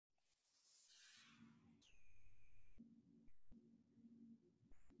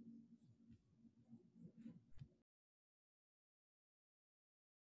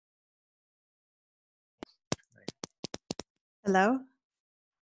Hello?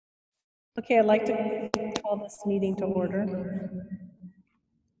 Okay, I'd like to call this meeting to order.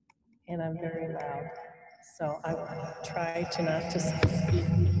 And I'm very loud, so I will try to not to speak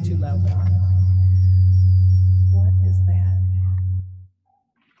too loud. What is that?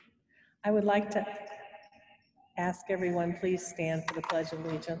 I would like to ask everyone, please stand for the Pledge of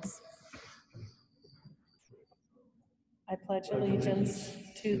Allegiance. I pledge allegiance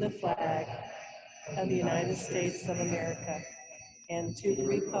to the flag of the United States of America and to the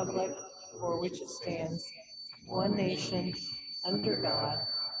republic for which it stands, one nation, under God,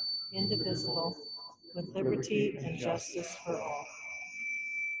 indivisible, with liberty and justice for all.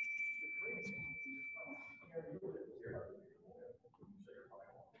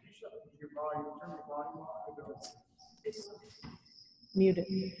 Muted.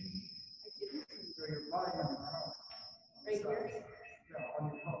 Right here?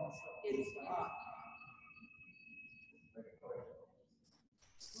 It's off.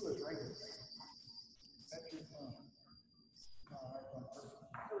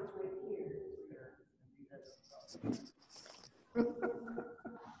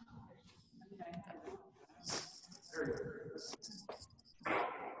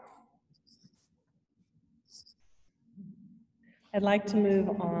 I'd like to move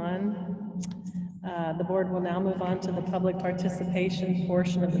on. The board will now move on to the public participation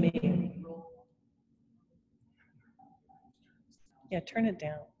portion of the meeting. Yeah, turn it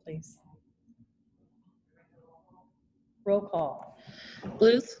down, please. Roll call.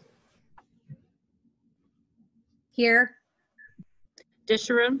 Bluth. Here.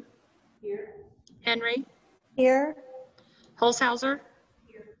 Disharum. Here. Henry. Here. Holshouser.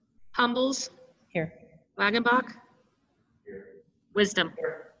 Humbles. Here. Wagenbach. Wisdom.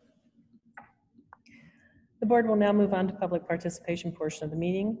 The board will now move on to public participation portion of the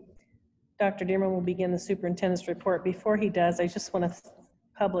meeting. Dr. Dearman will begin the superintendent's report. Before he does, I just want to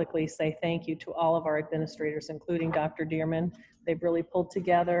publicly say thank you to all of our administrators, including Dr. Dearman. They've really pulled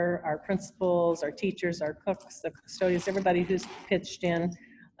together our principals, our teachers, our cooks, the custodians, everybody who's pitched in.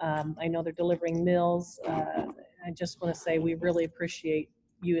 I know they're delivering meals. I just want to say we really appreciate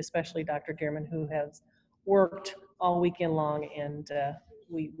you, especially Dr. Dearman, who has worked all weekend long, and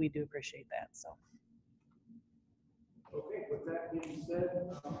we do appreciate that. So. Okay, with that being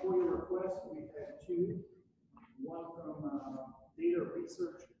said, for your request, we've had two. One from Data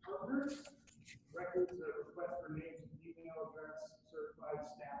Research Partners, records a request for names and email address, certified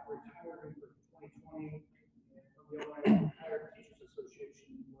staff retiring for 2020, and from the Illinois Retired Teachers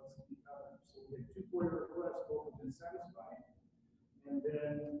Association was the other. So we had two FOIA requests, both have been satisfied. And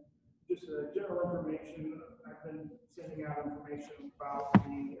then just general information, I've been sending out information about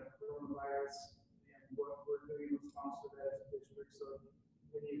the coronavirus and what we're doing in response to that as a district. So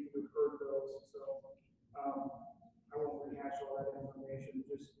many of you have heard those. So I won't rehash all that information.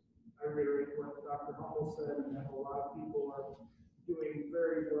 Just I reiterate what Dr. Humble said, and that a lot of people are doing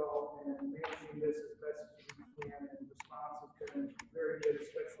very well and managing this as best as we can. And the response has been very good,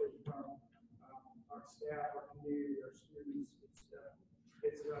 especially from our staff, our community, our students.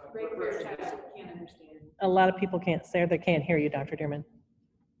 It's Great for your child. Can't understand. A lot of people can't say, or they can't hear you, Dr. Dearman.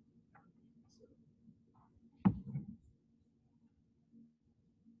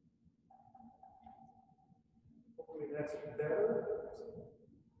 Hopefully that's better.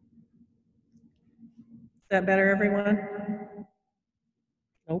 Is that better, everyone?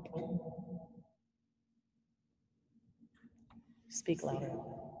 Nope. Speak louder.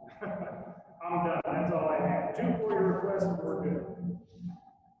 I'm done. That's all I have. Two for your requests, and we're good.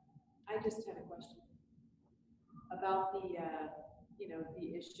 I just had a question about the,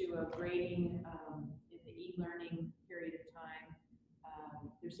 the issue of grading in the e-learning period of time.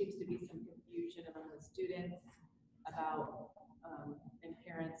 There seems to be some confusion among the students about and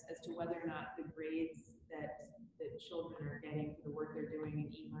parents as to whether or not the grades that children are getting for the work they're doing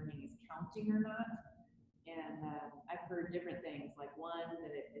in e-learning is counting or not. And I've heard different things, like one,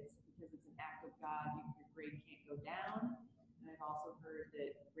 that it's because it's an act of God, your grade can't go down. And I've also heard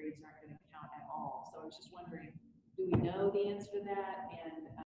that grades aren't going to count at all. So I was just wondering, do we know the answer to that? And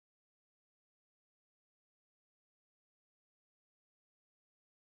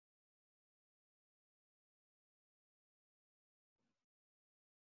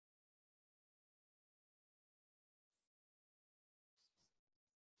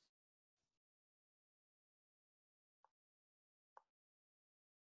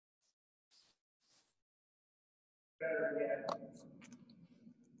Better yet.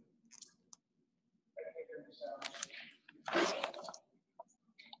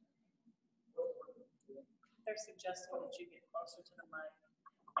 They're suggesting that you get closer to the mic.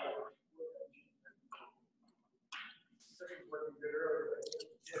 working good earlier.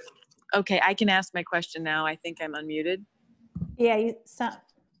 Yes. Okay, I can ask my question now. I think I'm unmuted. Yeah,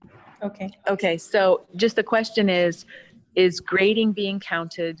 Okay, Okay, so just the question is grading being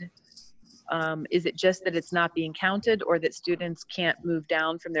counted? Is it just that it's not being counted or that students can't move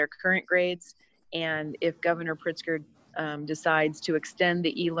down from their current grades? And if Governor Pritzker decides to extend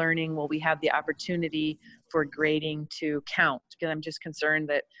the e-learning, will we have the opportunity for grading to count? Because I'm just concerned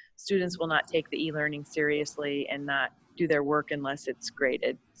that students will not take the e-learning seriously and not do their work unless it's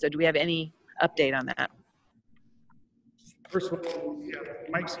graded. So do we have any update on that? First of all, yeah,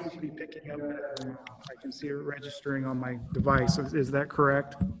 Mike seems to be picking up. I can see it registering on my device. Is that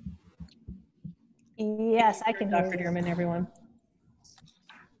correct? yes, I can hear Dr. you. Dearman, everyone.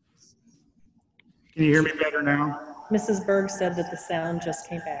 Can you hear me better now? Mrs. Berg said that the sound just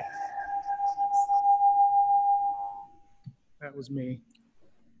came back. That was me.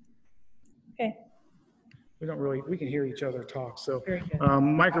 Okay, We can hear each other talk, so. very good.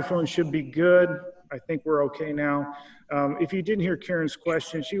 Microphone should be good. I think we're okay now. If you didn't hear Karen's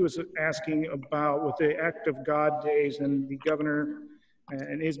question, she was asking about with the Act of God days and the governor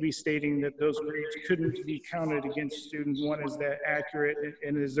and ISB stating that those grades couldn't be counted against students. One, is that accurate?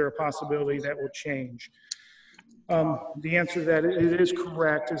 And is there a possibility that will change? The answer to that, it is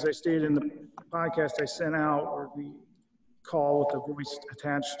correct. As I stated in the podcast I sent out, or the call with the voice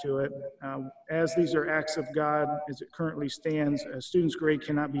attached to it. As these are acts of God, as it currently stands, a student's grade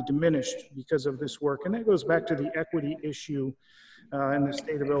cannot be diminished because of this work. And that goes back to the equity issue in the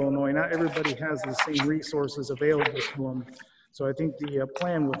state of Illinois. Not everybody has the same resources available to them. So I think the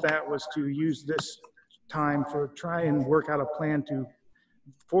plan with that was to use this time for try and work out a plan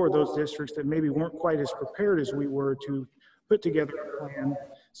for those districts that maybe weren't quite as prepared as we were to put together a plan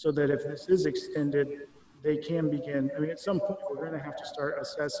so that if this is extended, they can begin. I mean, at some point, we're going to have to start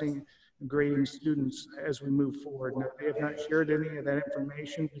assessing and grading students as we move forward. Now, they have not shared any of that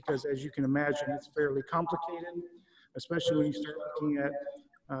information because, as you can imagine, it's fairly complicated, especially when you start looking at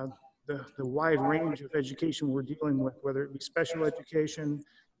the wide range of education we're dealing with, whether it be special education,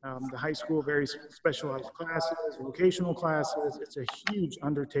 the high school, very specialized classes, vocational classes. It's a huge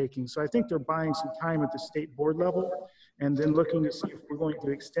undertaking. So I think they're buying some time at the state board level and then looking to see if we're going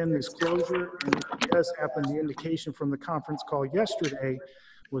to extend this closure. And if it does happen, the indication from the conference call yesterday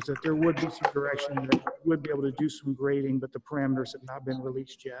was that there would be some direction that we would be able to do some grading, but the parameters have not been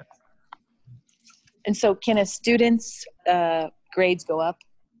released yet. And so can a student's grades go up?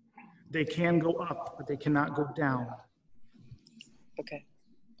 They can go up, but they cannot go down. Okay.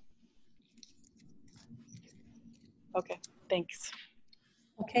 Okay, thanks.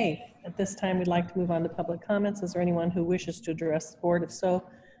 Okay, at this time, we'd like to move on to public comments. Is there anyone who wishes to address the board? If so,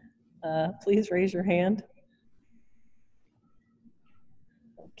 please raise your hand.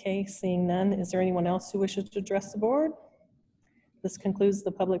 Okay, seeing none, is there anyone else who wishes to address the board? This concludes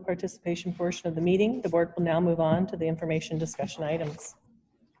the public participation portion of the meeting. The board will now move on to the information discussion items.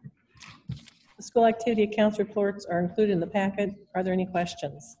 The school activity accounts reports are included in the packet. Are there any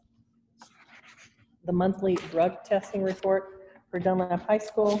questions? The monthly drug testing report for Dunlap High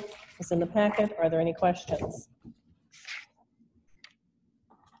School is in the packet. Are there any questions?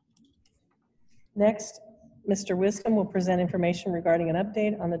 Next, Mr. Wisdom will present information regarding an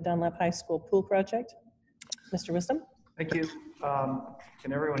update on the Dunlap High School pool project. Mr. Wisdom? Thank you.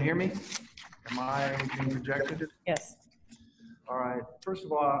 Can everyone hear me? Am I being projected? Yes. All right. First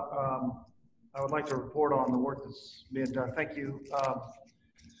of all, I would like to report on the work that's being done. Thank you.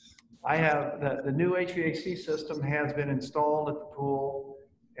 I have the new HVAC system has been installed at the pool,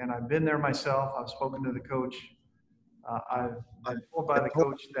 and I've been there myself. I've spoken to the coach. I've been told by the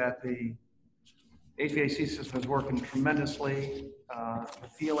coach that the HVAC system is working tremendously. The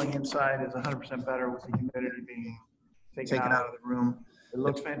feeling inside is 100% better with the humidity being taken out of the room. It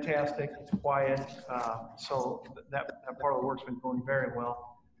looks fantastic. It's quiet. So that part of the work's been going very well.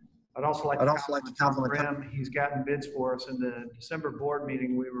 I'd also like to compliment Tom. He's gotten bids for us. In the December board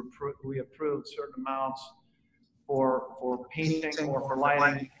meeting, we approved certain amounts for painting or for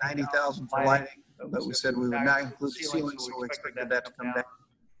lighting. 90,000 for lighting, but we said we would not include the ceiling, so we expected that to come down.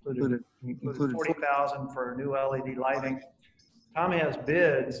 Included 40,000 for new LED lighting. Tom has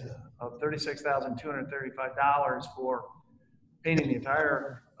bids of $36,235 for painting the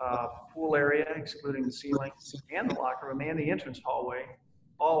entire pool area, excluding the ceiling and the locker room and the entrance hallway,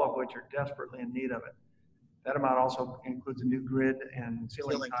 all of which are desperately in need of it. That amount also includes a new grid and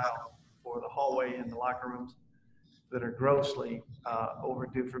ceiling tile for the hallway and the locker rooms that are grossly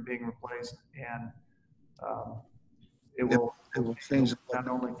overdue for being replaced. And it will change not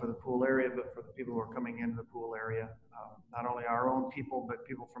only for the pool area, but for the people who are coming into the pool area, not only our own people, but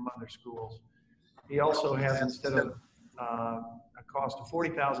people from other schools. He also has, instead of a cost of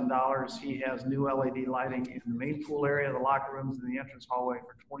 $40,000. He has new LED lighting in the main pool area, the locker rooms, and the entrance hallway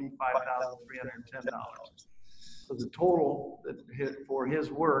for $25,310. So the total for his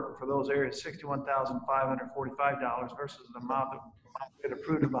work for those areas, $61,545 versus the amount that we had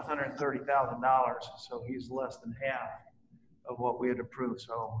approved of $130,000. So he's less than half of what we had approved.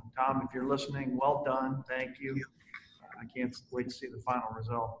 So Tom, if you're listening, well done. Thank you. I can't wait to see the final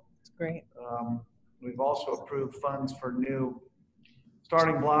result. It's great. We've also approved funds for new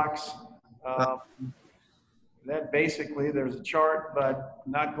starting blocks. That basically, there's a chart, but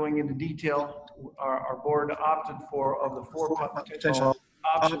not going into detail. Our board opted for, of the four potential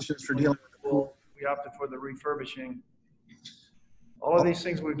options for dealing with the pool, we opted for the refurbishing. All of these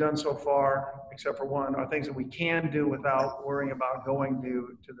things we've done so far, except for one, are things that we can do without worrying about going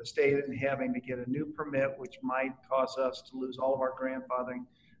to the state and having to get a new permit, which might cause us to lose all of our grandfathering,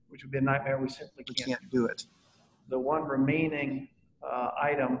 which would be a nightmare. We simply can't do it. The one remaining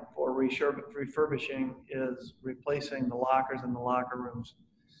item for refurbishing is replacing the lockers in the locker rooms.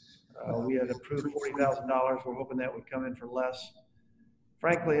 We had approved $40,000. We're hoping that would come in for less.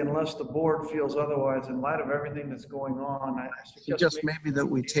 Frankly, unless the board feels otherwise, in light of everything that's going on, I suggest maybe that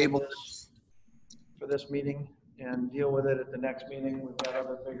we table this for this meeting and deal with it at the next meeting. We've got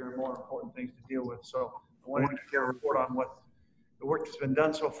other bigger and more important things to deal with. So I wanted to get a report on what the work that's been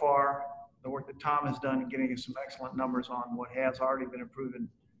done so far, the work that Tom has done in getting us some excellent numbers on what has already been approved and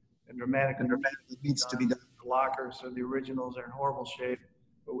dramatically needs to be done. The lockers are the originals, they're in horrible shape,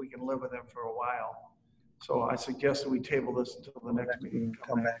 but we can live with them for a while. So I suggest that we table this until the next meeting and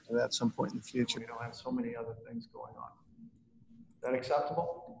come back to that at some point in the future. We don't have so many other things going on. Is that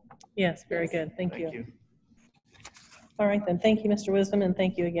acceptable? Yes, very good. Thank you. All right, then. Thank you, Mr. Wisdom, and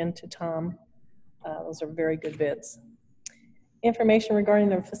thank you again to Tom. Those are very good bits. Information regarding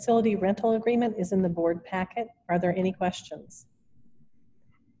the facility rental agreement is in the board packet. Are there any questions?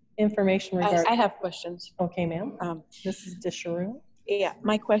 Information regarding... I have questions. Okay, ma'am. Mrs. Disharu. Yeah,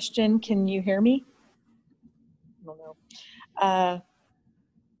 my question, can you hear me? I don't know.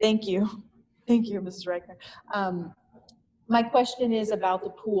 Thank you. Thank you, Mrs. Reichner. My question is about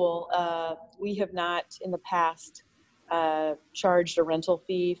the pool. We have not in the past charged a rental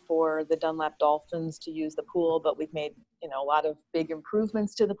fee for the Dunlap Dolphins to use the pool, but we've made a lot of big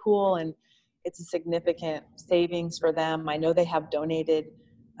improvements to the pool, and it's a significant savings for them. I know they have donated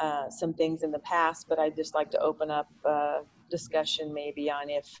some things in the past, but I'd just like to open up discussion maybe on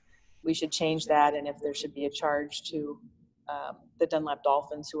if we should change that and if there should be a charge to the Dunlap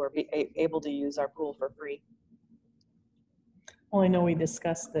Dolphins who are able to use our pool for free. Well, I know we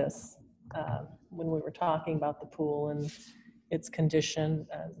discussed this when we were talking about the pool and its condition.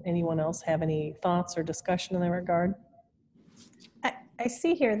 Anyone else have any thoughts or discussion in that regard? I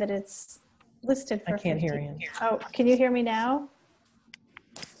see here that it's listed for I can't 50. hear you. Oh, can you hear me now?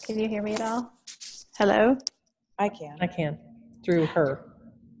 Can you hear me at all? Hello? I can. I can, through her.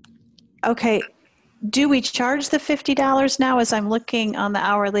 Okay. Do we charge the $50 now? As I'm looking on the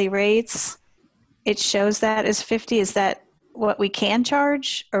hourly rates, it shows that as 50. Is that what we can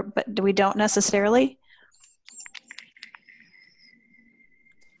charge, or but we don't necessarily?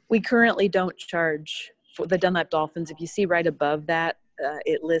 We currently don't charge for the Dunlap Dolphins. If you see right above that,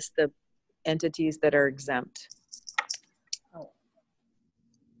 it lists the entities that are exempt. Oh.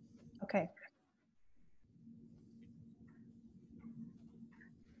 Okay.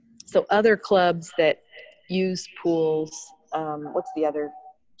 So other clubs that use pools, what's the other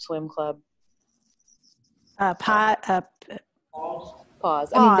swim club? Pause.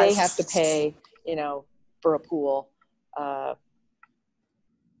 I mean, they have to pay, for a pool.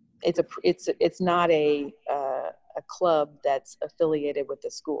 It's not a club that's affiliated with the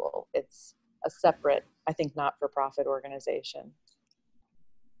school. It's a separate, I think, not-for-profit organization.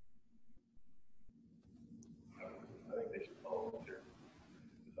 I think they should follow their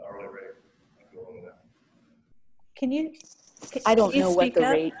hourly rate. I don't know what the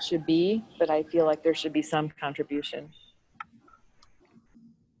rate should be, but I feel like there should be some contribution.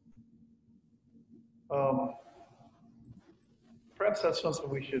 Perhaps that's something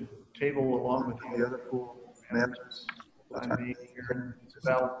we should table along with the other pool managers. I mean, it's a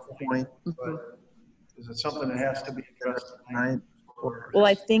valid point, but is it something that has to be addressed tonight? Well,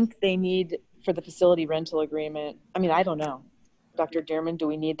 I think they need, for the facility rental agreement, I mean, I don't know. Dr. Dearman, do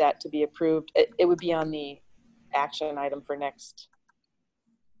we need that to be approved? It would be on the action item for next.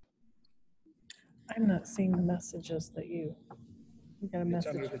 I'm not seeing the messages that you got a It's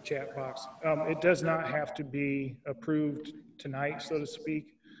message. under the chat box. It does not have to be approved tonight, so to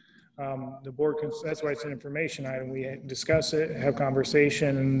speak. The board can, that's why it's an information item. We discuss it, have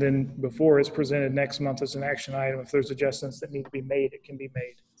conversation, and then before it's presented next month as an action item, if there's adjustments that need to be made, it can be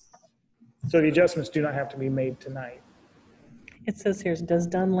made. So the adjustments do not have to be made tonight. It says here, does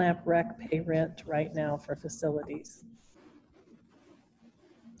Dunlap Rec pay rent right now for facilities?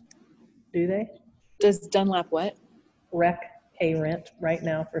 Do they? Does Dunlap what? Rec pay rent right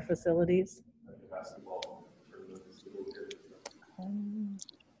now for facilities?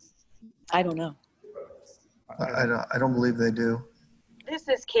 I don't know. I don't believe they do. This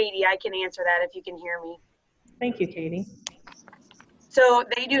is Katie. I can answer that if you can hear me. Thank you, Katie. So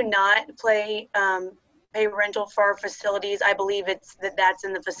they do not pay rental for our facilities. I believe that's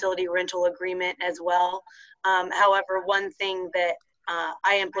in the facility rental agreement as well. However, one thing that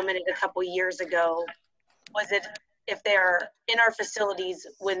I implemented a couple years ago was that if they're in our facilities,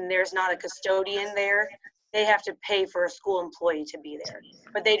 when there's not a custodian there, they have to pay for a school employee to be there,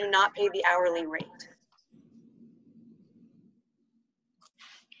 but they do not pay the hourly rate.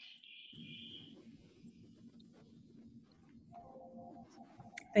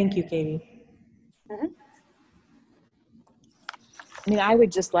 Thank you, Katie. Mm-hmm. I mean, I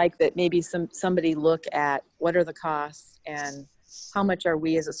would just like that maybe somebody look at what are the costs and how much are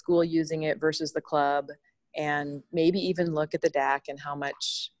we as a school using it versus the club, and maybe even look at the DAC and how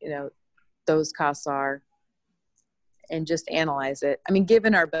much, those costs are, and just analyze it. I mean,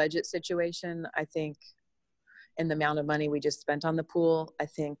 given our budget situation, I think, and the amount of money we just spent on the pool, I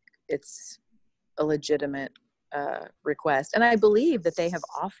think it's a legitimate request. And I believe that they have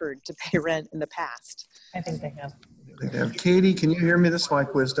offered to pay rent in the past. I think they have. Katie, can you hear me? This is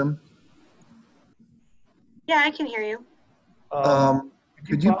Mike Wisdom. Yeah, I can hear you.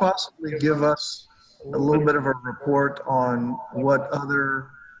 Could you possibly give us a little bit of a report on what other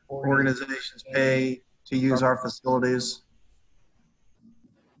organizations pay to use our facilities?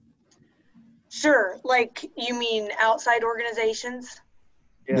 Sure. Like, you mean outside organizations?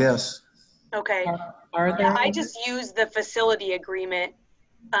 Yes. Okay. Are there? I just use the facility agreement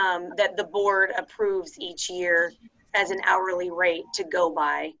that the board approves each year as an hourly rate to go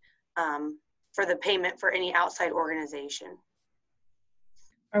by for the payment for any outside organization.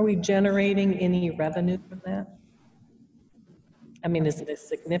 Are we generating any revenue from that? I mean, is it a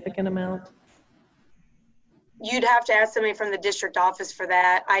significant amount? You'd have to ask somebody from the district office for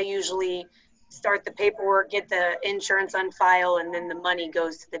that. I usually start the paperwork, get the insurance on file, and then the money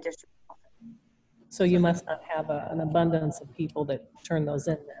goes to the district office. So you must not have an abundance of people that turn those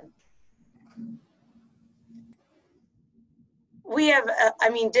in then. We have,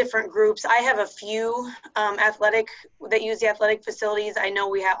 different groups. I have a few that use the athletic facilities. I know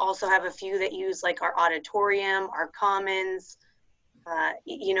we also have a few that use like our auditorium, our commons.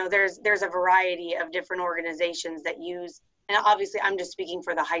 There's a variety of different organizations that use, and obviously I'm just speaking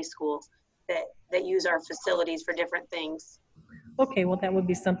for the high schools that use our facilities for different things. Okay, well, that would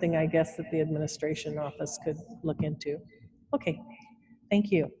be something I guess that the administration office could look into. Okay, thank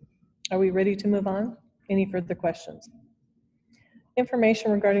you. Are we ready to move on? Any further questions?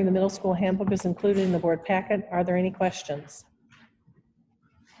 Information regarding the middle school handbook is included in the board packet. Are there any questions?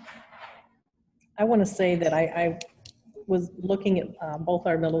 I want to say that I was looking at both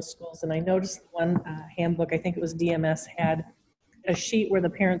our middle schools, and I noticed one handbook, I think it was DMS, had a sheet where the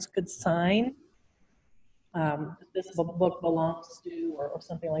parents could sign this book belongs to, or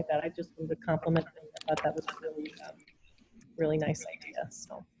something like that. I just wanted to compliment them. I thought that was really, really nice idea.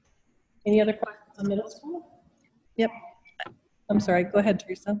 So, any other questions on middle school? Yep. I'm sorry. Go ahead,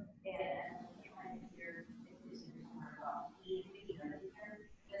 Teresa.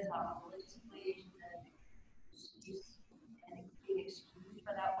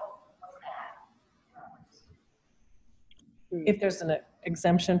 If there's an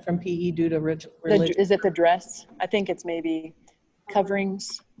exemption from PE due to religion. Is it the dress? I think it's maybe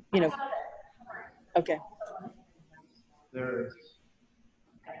coverings, Okay. There.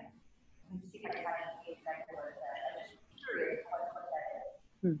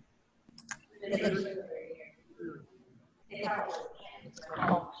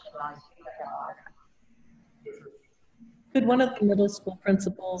 Could one of the middle school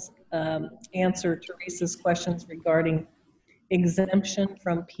principals answer Teresa's questions regarding exemption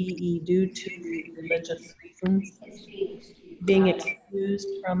from PE due to religious reasons? Being excused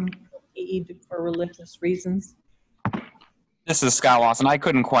from PE for religious reasons? This is Scott Lawson. I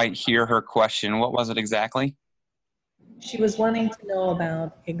couldn't quite hear her question. What was it exactly? She was wanting to know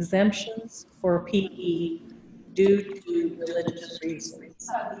about exemptions for PE due to religious reasons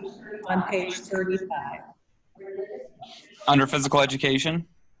on page 35. Under physical education?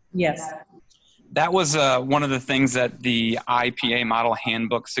 Yes. That was one of the things that the IPA model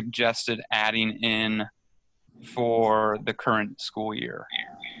handbook suggested adding in for the current school year.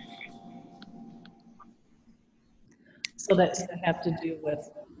 So that's to have to do with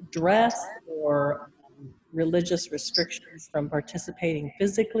dress or religious restrictions from participating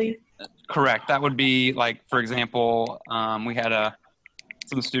physically? Correct. That would be like, for example, we had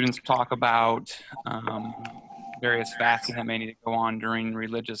some students talk about various fasting that may need to go on during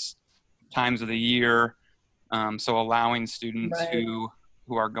religious times of the year. So allowing students Right. who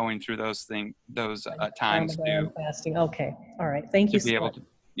are going through those times Ramadan fasting. Okay, all right. Thank you to be so able much. to.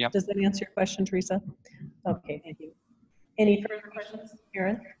 Yep. Does that answer your question, Teresa? Okay, thank you. Any further questions,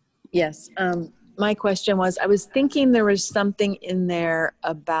 Karen? Yes. My question was, I was thinking there was something in there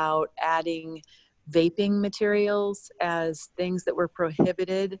about adding vaping materials as things that were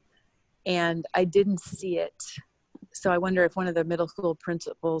prohibited, and I didn't see it. So I wonder if one of the middle school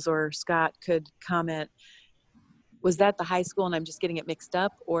principals or Scott could comment. Was that the high school and I'm just getting it mixed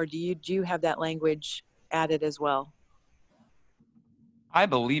up, or do you have that language added as well? I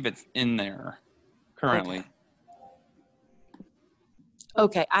believe it's in there currently.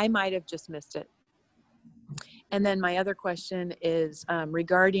 Okay, I might have just missed it. And then my other question is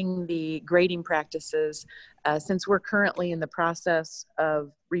regarding the grading practices. Since we're currently in the process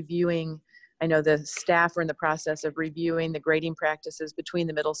of reviewing, I know the staff are in the process of reviewing the grading practices between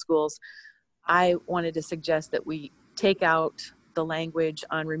the middle schools. I wanted to suggest that we take out the language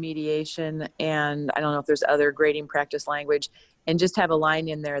on remediation, and I don't know if there's other grading practice language, and just have a line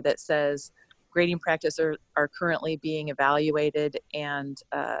in there that says grading practices are currently being evaluated, and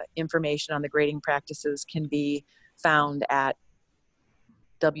information on the grading practices can be found at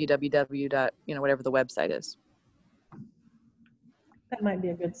www. Whatever the website is. That might be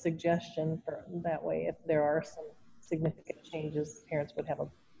a good suggestion for that way. If there are some significant changes, parents would have an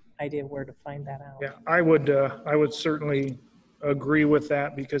idea of where to find that out. Yeah, I would certainly agree with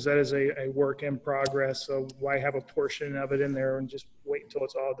that, because that is a work in progress. So why have a portion of it in there and just wait until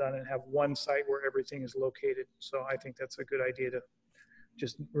it's all done and have one site where everything is located? So I think that's a good idea to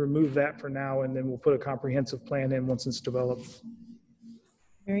just remove that for now, and then we'll put a comprehensive plan in once it's developed.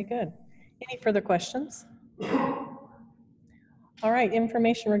 Very good. Any further questions? All right,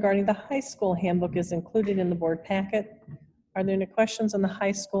 information regarding the high school handbook is included in the board packet. Are there any questions on the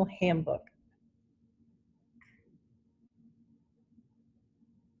high school handbook?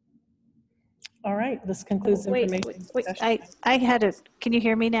 All right, this concludes information. Wait, discussion. I had a, can you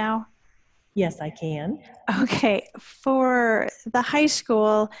hear me now? Yes, I can. Okay, for the high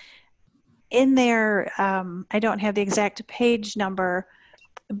school, in there, I don't have the exact page number,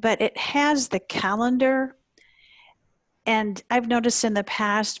 but it has the calendar. And I've noticed in the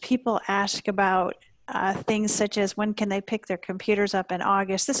past, people ask about things such as when can they pick their computers up in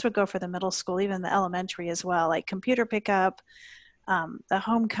August. This would go for the middle school, even the elementary as well, like computer pickup, the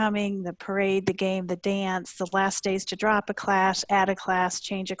homecoming, the parade, the game, the dance, the last days to drop a class, add a class,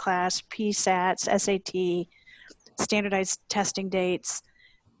 change a class, PSATs, SAT, standardized testing dates.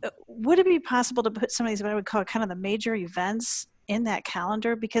 Would it be possible to put some of these, what I would call kind of the major events in that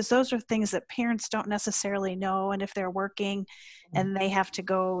calendar? Because those are things that parents don't necessarily know. And if they're working and they have to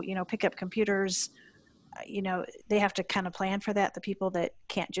go, pick up computers, they have to kind of plan for that, the people that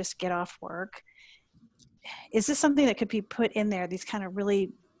can't just get off work. Is this something that could be put in there, these kind of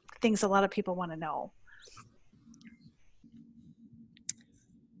really things a lot of people want to know?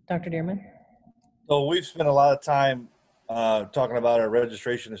 Dr. Dearman? So we've spent a lot of time talking about our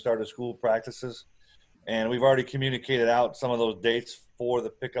registration and start of school practices, and we've already communicated out some of those dates for the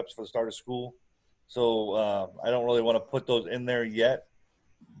pickups for the start of school. So I don't really want to put those in there yet,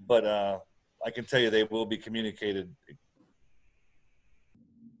 but I can tell you they will be communicated.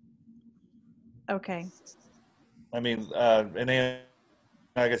 Okay. I mean, and then,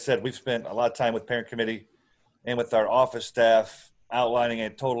 like I said, we've spent a lot of time with parent committee and with our office staff outlining a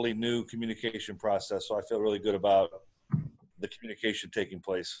totally new communication process. So I feel really good about the communication taking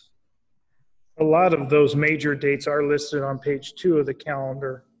place. A lot of those major dates are listed on page 2 of the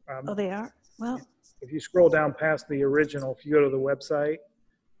calendar. Oh, they are? Well, If you scroll down past the original, if you go to the website,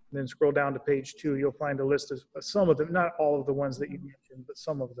 and then scroll down to page 2, you'll find a list of some of them, not all of the ones that you mentioned, but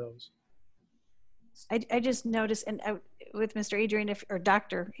some of those. I just noticed, and with Mr. Adrian, or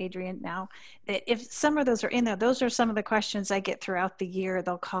Dr. Adrian now, that if some of those are in there, those are some of the questions I get throughout the year.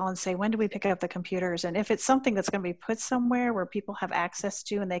 They'll call and say, when do we pick up the computers? And if it's something that's going to be put somewhere where people have access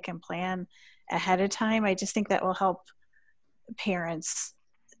to and they can plan ahead of time, I just think that will help parents,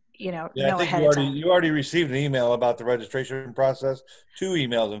 know ahead of time. You already received an email about the registration process, 2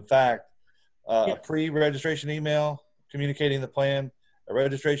 emails, in fact, a pre-registration email communicating the plan, a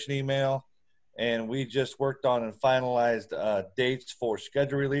registration email, And we just worked on and finalized dates for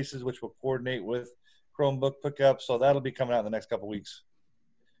schedule releases, which will coordinate with Chromebook pickup. So that'll be coming out in the next couple of weeks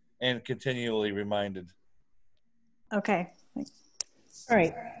and continually reminded. Okay. All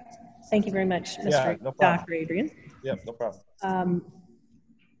right. Thank you very much, Mr. Yeah, no problem. Dr. Adrian. Yep, no problem.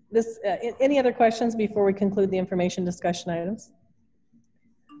 Any other questions before we conclude the information discussion items?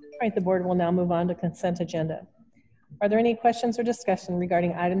 All right, the board will now move on to consent agenda. Are there any questions or discussion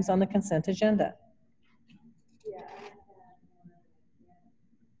regarding items on the consent agenda?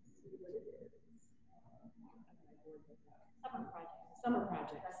 Summer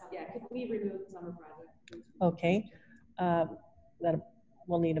projects, yeah, could we remove summer projects, please? Okay, that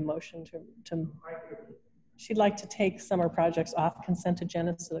we'll need a motion to, she'd like to take summer projects off consent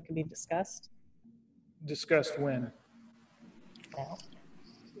agenda so that can be discussed. Discussed when?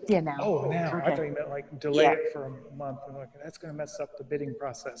 Yeah, now. Oh, now, I thought you meant like delay it for a month, and like, that's gonna mess up the bidding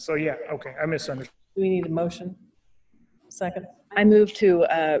process. So yeah, okay, I misunderstood. Do we need a motion? Second. I move to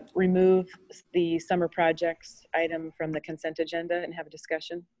remove the summer projects item from the consent agenda and have a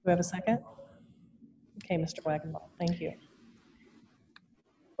discussion. Do we have a second? Okay, Mr. Wagenball, thank you.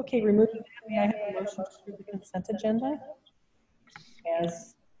 Okay, removing that, may I have a motion to approve the consent agenda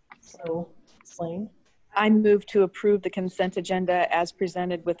as so slain? I move to approve the consent agenda as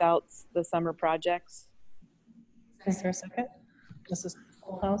presented without the summer projects. Is there a second? Mrs.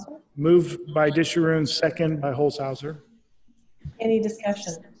 Holzhauser? Moved by Disharoon, second by Holzhauser. Any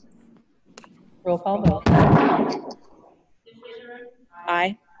discussion? Roll call vote.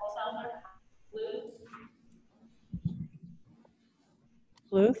 Aye.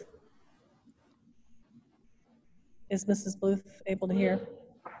 Bluth? Is Mrs. Bluth able to hear?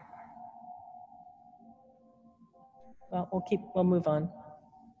 Well, we'll move on.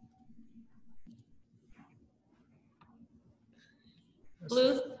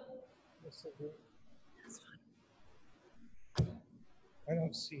 Bluth? I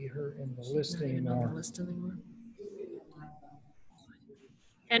don't see her in the list anymore.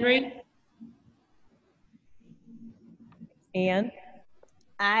 Henry? Ann?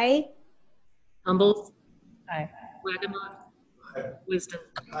 Aye. Humbles? Aye. Wagemont? Wisdom?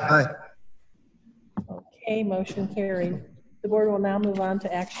 Aye. Okay, motion carried. The board will now move on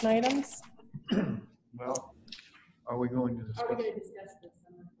to action items. Well, are we going to Are we discuss going to discuss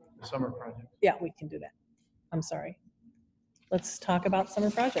the summer project? Yeah, we can do that. I'm sorry. Let's talk about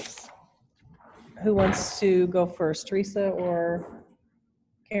summer projects. Who wants to go first, Teresa or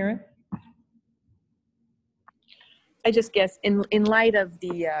Karen? I just guess in light of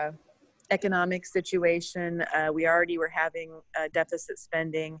the economic situation, we already were having deficit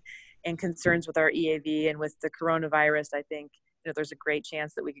spending and concerns with our EAV, and with the coronavirus, I think there's a great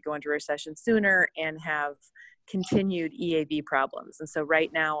chance that we could go into recession sooner and have continued EAV problems. And so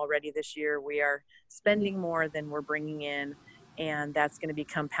right now, already this year, we are spending more than we're bringing in, and that's going to be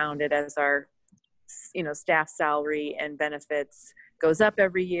compounded as our staff salary and benefits goes up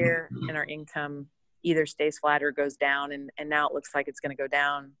every year, and our income either stays flat or goes down, and now it looks like it's going to go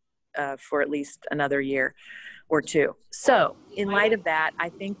down for at least another year or two. So in light of that, I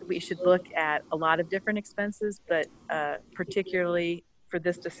think that we should look at a lot of different expenses, but particularly for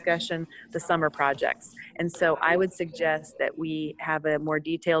this discussion, the summer projects. And so I would suggest that we have a more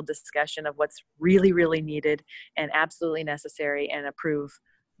detailed discussion of what's really, really needed and absolutely necessary, and approve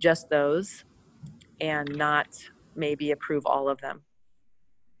just those and not maybe approve all of them.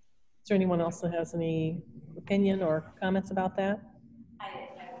 Is there anyone else that has any opinion or comments about that?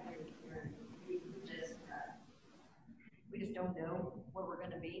 We just don't know where we're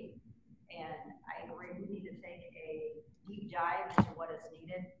going to be, and I agree we need to take a deep dive into what is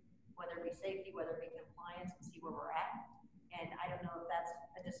needed, whether it be safety, whether it be compliance, and see where we're at. And I don't know if that's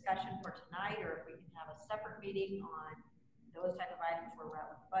a discussion for tonight, or if we can have a separate meeting on those type of items where we're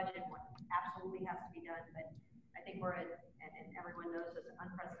at with the budget and what absolutely has to be done. But I think we're in, and everyone knows it's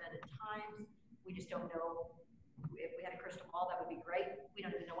unprecedented times. We just don't know. If we had a crystal ball, that would be great. We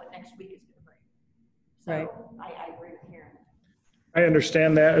don't even know what next week is going to bring. So Right. I agree with Karen. I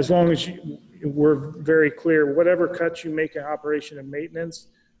understand that, as long as we're very clear, whatever cuts you make in operation and maintenance,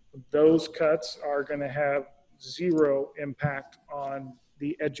 those cuts are going to have zero impact on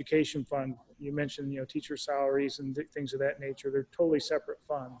the education fund. You mentioned, teacher salaries and things of that nature. They're totally separate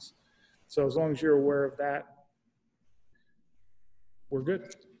funds. So as long as you're aware of that, we're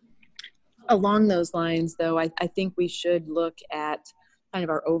good. Along those lines, though, I think we should look at kind of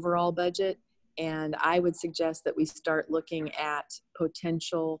our overall budget, and I would suggest that we start looking at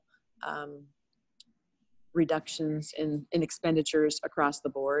potential reductions in expenditures across the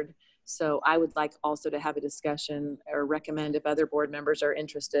board. So I would like also to have a discussion, or recommend, if other board members are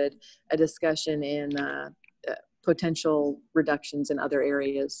interested, a discussion in potential reductions in other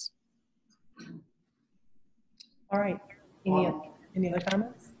areas. All right. Any other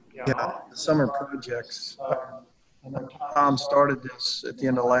comments? Yeah, the summer projects. I know Tom started this at the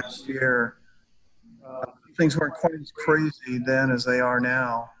end of last year. Things weren't quite as crazy then as they are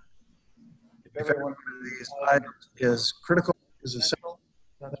now. If every one of these items is critical, is essential,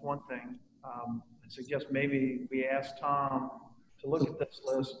 That's one thing. I suggest maybe we ask Tom to look at this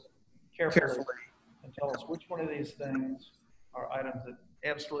list carefully and tell us which one of these things are items that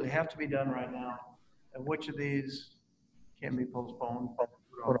absolutely have to be done right now, and which of these can be postponed or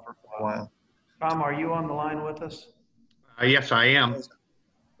put off for a while. Tom, are you on the line with us? Yes, I am.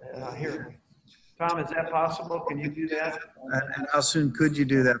 Here. Tom, is that possible? Can you do that? And how soon could you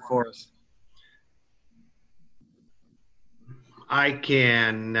do that for us? I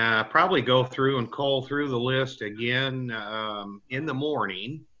can probably go through and call through the list again in the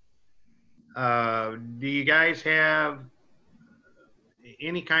morning. Do you guys have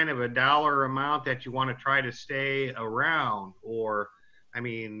any kind of a dollar amount that you want to try to stay around? Or, I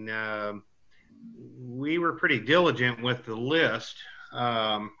mean, we were pretty diligent with the list.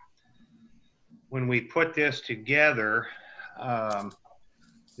 When we put this together, I'm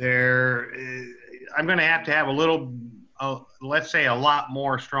going to have a little, let's say a lot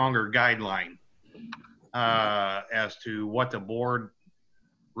more stronger guideline as to what the board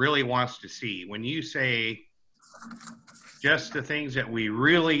really wants to see. When you say just the things that we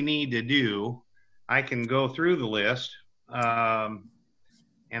really need to do, I can go through the list and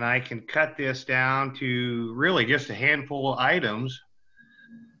I can cut this down to really just a handful of items.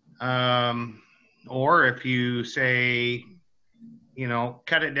 Or if you say, you know,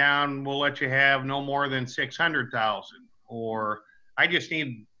 cut it down, we'll let you have no more than 600,000. Or I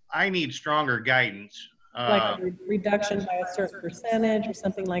need stronger guidance. Like a reduction by a certain percentage or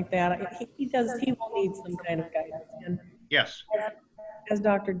something like that. He will need some kind of guidance. And yes. As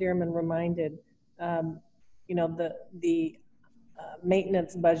Dr. Dearman reminded, you know, the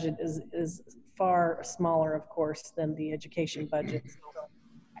maintenance budget is far smaller, of course, than the education budget. So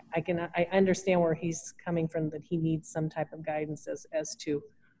I understand where he's coming from, that he needs some type of guidance as to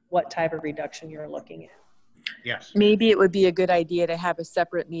what type of reduction you're looking at. Yes. Maybe it would be a good idea to have a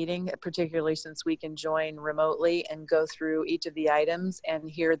separate meeting, particularly since we can join remotely, and go through each of the items and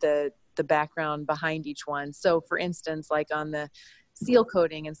hear the background behind each one. So for instance, like on the seal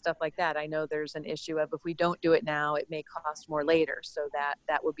coating and stuff like that, I know there's an issue of, if we don't do it now, it may cost more later. So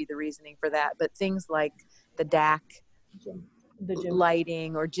that would be the reasoning for that. But things like the DAC, the gym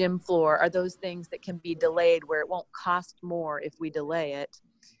lighting, or gym floor, are those things that can be delayed, where it won't cost more if we delay it,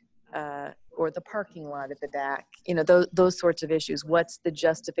 or the parking lot at the DAC, you know, those sorts of issues. What's the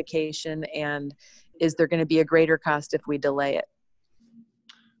justification, and is there going to be a greater cost if we delay it?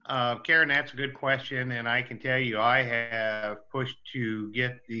 Karen, that's a good question, and I can tell you I have pushed to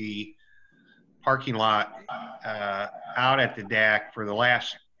get the parking lot out at the DAC for the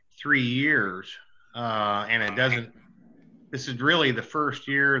last 3 years, and it doesn't. This is really the first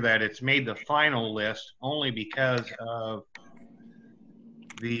year that it's made the final list, only because of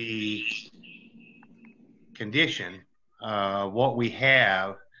the condition, what we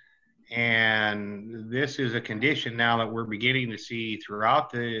have. And this is a condition now that we're beginning to see throughout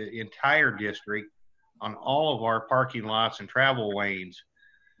the entire district on all of our parking lots and travel lanes.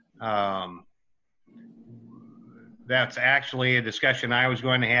 That's actually a discussion I was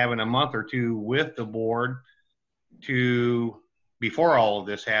going to have in a month or two with the board, before all of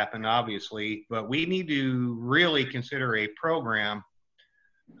this happened, obviously, but we need to really consider a program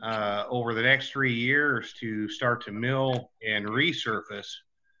over the next 3 years to start to mill and resurface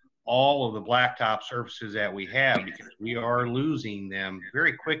all of the blacktop surfaces that we have, because we are losing them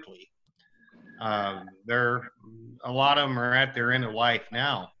very quickly. A lot of them are at their end of life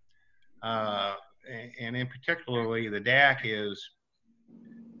now. And in particularly the DAC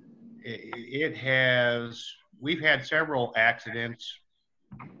we've had several accidents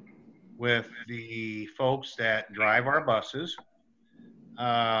with the folks that drive our buses.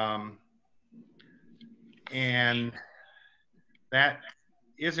 And that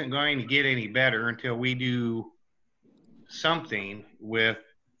isn't going to get any better until we do something with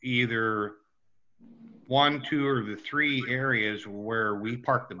either 1, 2, or the 3 areas where we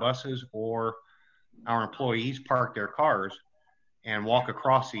park the buses, or our employees park their cars and walk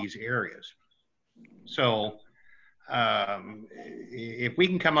across these areas. So if we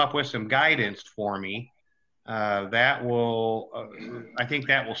can come up with some guidance for me, that will, I think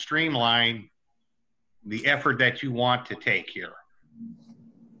that will streamline the effort that you want to take here.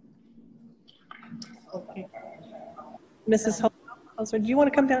 Okay. Mrs. Hauser, do you want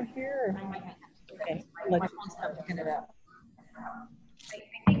to come down here? Or? Okay. I'll let you.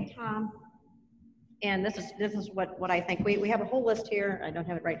 I think, Tom, and this is what I think. We have a whole list here. I don't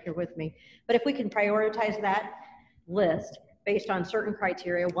have it right here with me. But if we can prioritize that list based on certain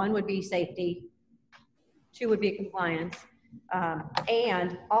criteria, one would be safety, two would be compliance,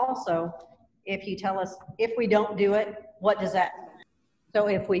 and also if you tell us if we don't do it, what does that mean? So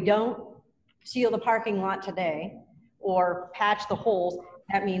if we don't seal the parking lot today or patch the holes,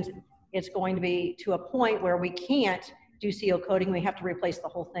 that means it's going to be to a point where we can't do seal coating. We have to replace the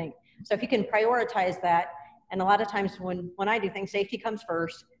whole thing. So if you can prioritize that, and a lot of times when I do things, safety comes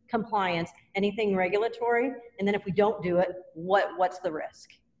first, compliance, anything regulatory, and then if we don't do it, what's the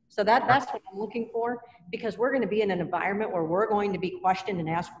risk? So that's what I'm looking for, because we're going to be in an environment where we're going to be questioned and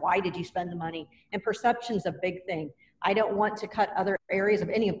asked, why did you spend the money? And perception's a big thing. I don't want to cut other areas of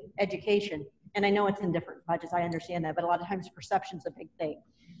any education. And I know it's in different budgets, I understand that, but a lot of times perception's a big thing.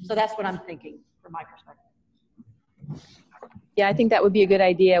 So that's what I'm thinking from my perspective. Yeah, I think that would be a good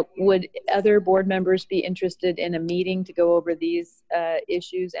idea. Would other board members be interested in a meeting to go over these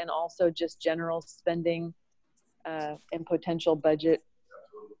issues and also just general spending and potential budget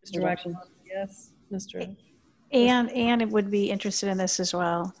reductions? Yes, Mr. And it would be interested in this as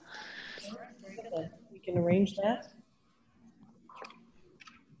well. We can arrange that.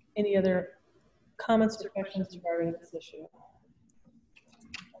 Any other comments or questions regarding this issue?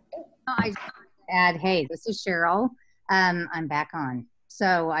 I add, hey, this is Cheryl. I'm back on.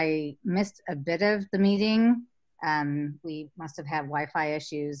 So I missed a bit of the meeting. We must have had Wi-Fi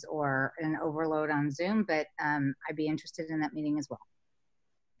issues or an overload on Zoom, but I'd be interested in that meeting as well.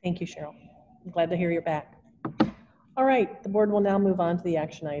 Thank you, Cheryl. I'm glad to hear you're back. All right, the board will now move on to the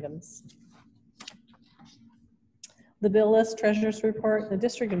action items. The bill list, treasurer's report, and the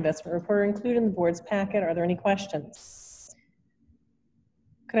district investment report are included in the board's packet. Are there any questions?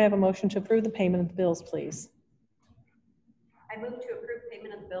 Could I have a motion to approve the payment of the bills, please? I move to approve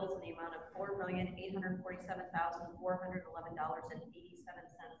payment of the bills in the amount of $4,847,411.87.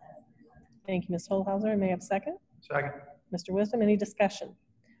 Thank you, Ms. Holhauser. May I have a second? Second. Mr. Wisdom, any discussion?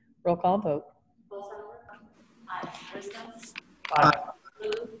 Roll call vote. Aye. Wisdom? Aye.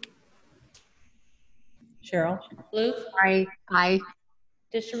 Cheryl? Luke? Aye.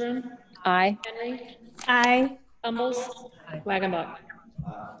 Disharum? Aye. Henry? Aye. Humbles? Wagenbach?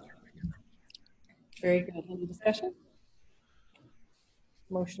 Very good. Any discussion?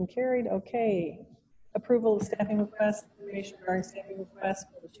 Motion carried. Okay. Approval of staffing requests, information regarding staffing requests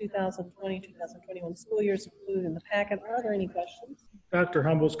for the 2020-2021 school years included in the packet. Are there any questions? Dr.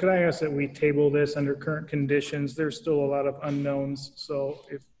 Humbles, could I ask that we table this under current conditions? There's still a lot of unknowns, so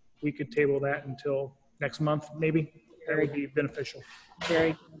if we could table that until next month, maybe, that would be beneficial.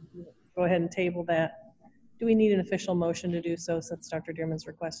 Very good. Go ahead and table that. Do we need an official motion to do so since Dr. Dearman's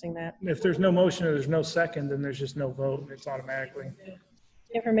requesting that? If there's no motion or there's no second, then there's just no vote. It's automatically.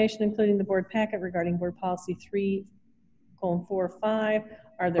 Information including the board packet regarding board policy 3:45.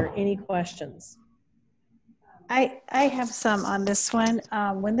 Are there any questions? I have some on this one.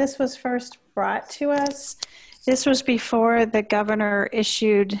 When this was first brought to us, this was before the governor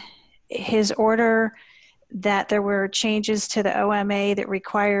issued his order that there were changes to the OMA that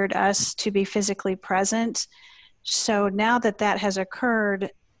required us to be physically present. So now that that has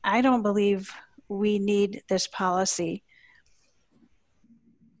occurred, I don't believe we need this policy.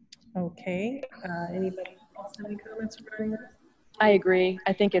 Okay. Anybody else have any comments regarding that? I agree.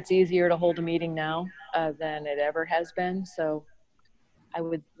 I think it's easier to hold a meeting now than it ever has been. So I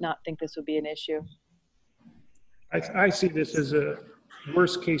would not think this would be an issue. I see this as a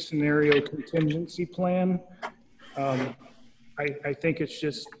worst case scenario contingency plan. I think it's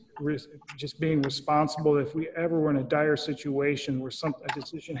just being responsible. If we ever were in a dire situation where a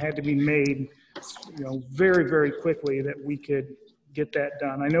decision had to be made, very, very quickly, that we could get that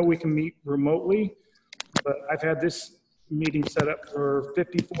done. I know we can meet remotely, but I've had this meeting set up for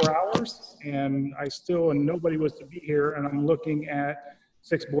 54 hours and nobody was to be here, and I'm looking at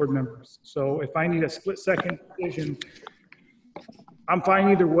 6 board members. So if I need a split-second decision, I'm fine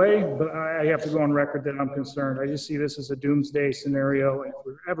either way, but I have to go on record that I'm concerned. I just see this as a doomsday scenario. If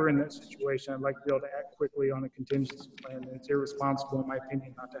we're ever in that situation, I'd like to be able to act quickly on a contingency plan. And it's irresponsible, in my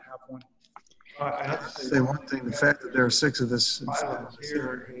opinion, not to have one. I have to say one thing, the fact that there are 6 of us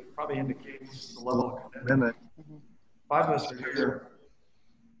Here, it probably indicates the level of commitment. commitment. 5 of us are here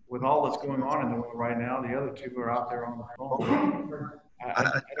with all that's going on in the world right now. The other 2 are out there on the phone.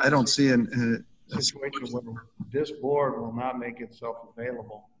 I don't see a situation where this board will not make itself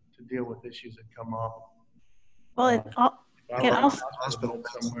available to deal with issues that come up. Well, it also, Hospital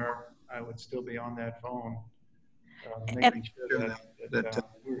somewhere, I would still be on that phone, making sure that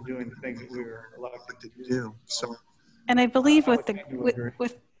we were doing the things that we were allowed to do. So, And I believe with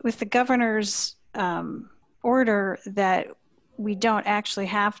the governor's order that we don't actually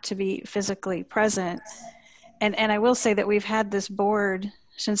have to be physically present. And I will say that we've had this board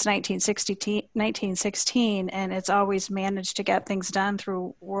since 1916, and it's always managed to get things done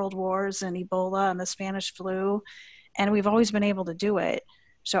through world wars and Ebola and the Spanish flu, and we've always been able to do it.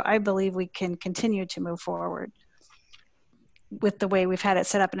 So I believe we can continue to move forward with the way we've had it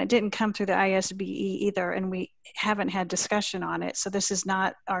set up. And it didn't come through the ISBE either, and we haven't had discussion on it. So this is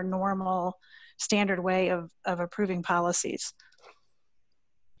not our normal standard way of approving policies.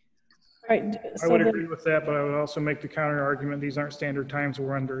 All right. I would agree with that, but I would also make the counter argument, these aren't standard times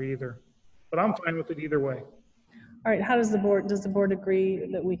we're under either. But I'm fine with it either way. All right, does the board agree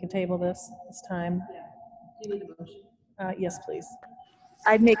that we can table this time? Yeah. Do you need a motion? Yes, please.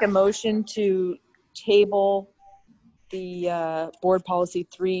 I'd make a motion to table the board policy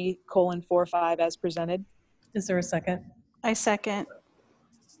 3:45 as presented. Is there a second? I second.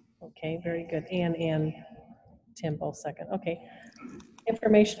 Okay, very good. Ann and Tim both second. Okay.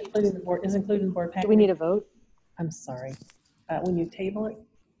 Information including the board is included in the board package. Do we need a vote? I'm sorry. When you table it?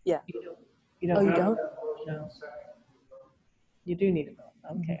 Yeah. You don't. Oh, you don't? No. You do need a vote.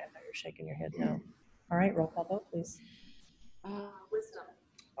 Okay, I thought you were shaking your head no. All right, roll call vote, please. Wisdom.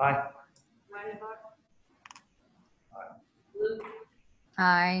 Aye. Weidenbach. Luke.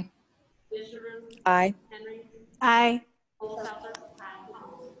 Aye. Disharum. Aye. Henry. Aye. Holzhauser.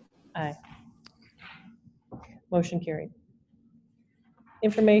 Aye. Motion carried.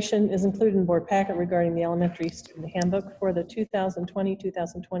 Information is included in board packet regarding the elementary student handbook for the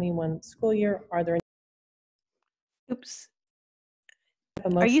 2020-2021 school year. Are there any? Oops.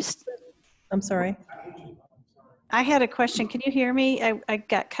 Are you? I'm sorry. I had a question. Can you hear me? I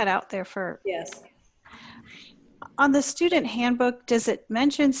got cut out there for. Yes. On the student handbook, does it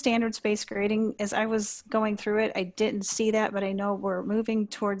mention standards-based grading? As I was going through it, I didn't see that, but I know we're moving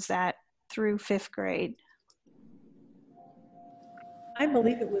towards that through 5th grade. I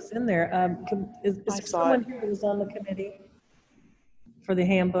believe it was in there. Is there someone here who was on the committee for the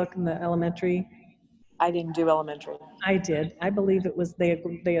handbook and the elementary? I didn't do elementary. I did. I believe it was,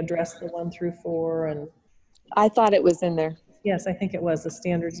 they addressed the 1 through 4 and. I thought it was in there. Yes, I think it was the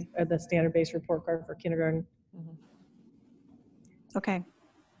standards, the standard-based report card for kindergarten. Okay.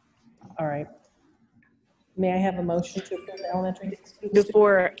 All right. May I have a motion to approve the elementary?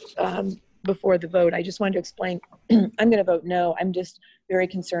 Before the vote, I just wanted to explain, I'm going to vote no. I'm just very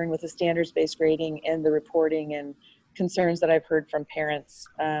concerned with the standards-based grading and the reporting and concerns that I've heard from parents.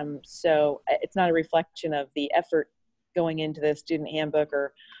 So it's not a reflection of the effort going into the student handbook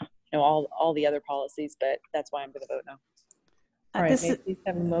or all the other policies, but that's why I'm going to vote no. All right, may I please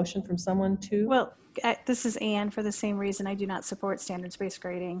have a motion from someone to? Well, this is Ann. For the same reason, I do not support standards-based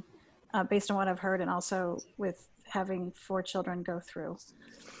grading based on what I've heard and also with having 4 children go through.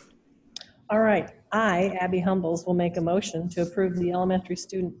 All right, I, Abby Humbles, will make a motion to approve the elementary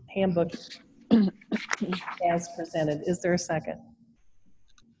student handbook as presented. Is there a second?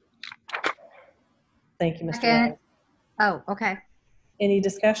 Thank you, Mr. Second. Oh, okay. Any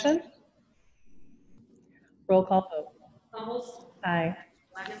discussion? Roll call vote. Humbles. Aye.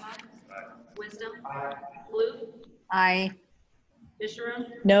 Weidenbach. Wisdom. Luke. Aye. Disharum.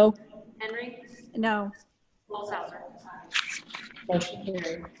 No. Henry. No. Holzhauser. Motion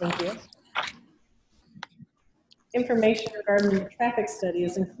carried. Thank you. Information regarding the traffic study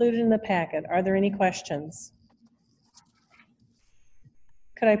is included in the packet. Are there any questions?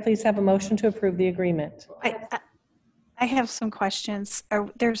 Could I please have a motion to approve the agreement? I have some questions.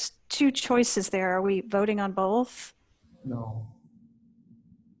 There's 2 choices there. Are we voting on both? No.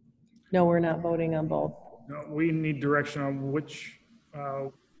 No, we're not voting on both. No, we need direction on which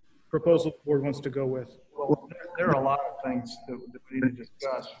proposal the board wants to go with. Well, there are a lot of things that we need to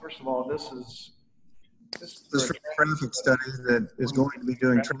discuss. First of all, this is This traffic study that is going to be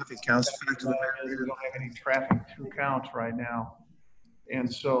doing traffic counts. We don't have any traffic to count right now.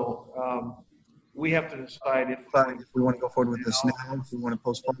 And so we have to decide if we want to go forward with this now, if we want to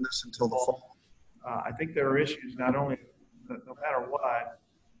postpone this until the fall. I think there are issues, not only, no matter what,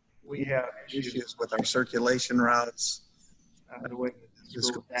 we have Issues with our circulation routes. The way that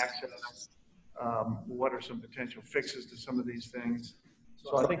schools access, what are some potential fixes to some of these things.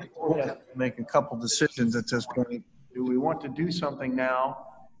 So I think we'll have to make a couple decisions at this point. Do we want to do something now?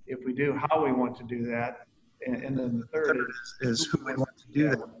 If we do, how we want to do that? And then the third is who we want to do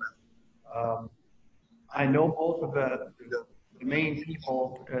that with. I know both of the main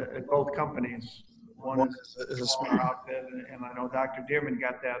people at both companies. One is a small outfit, and I know Dr. Dearman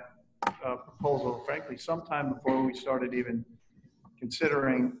got that proposal, frankly, sometime before we started even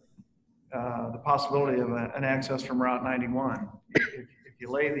considering the possibility of an access from Route 91. If you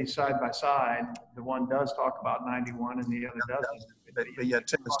lay these side by side, the one does talk about 91 and the other doesn't. But yet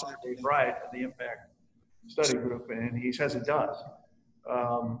Tim is Dave Wright of the Impact Study Group, and he says it does.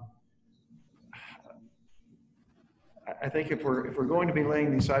 I think if we're going to be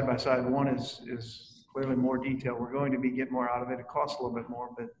laying these side by side, one is clearly more detailed. We're going to be getting more out of it. It costs a little bit more,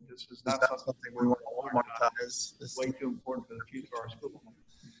 but this is not something we want to monetize. It's way too important for the future of our school.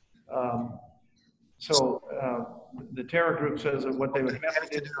 So the Terra group says that what they would have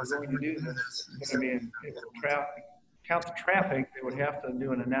to do is going to do this is going to be count the traffic. They would have to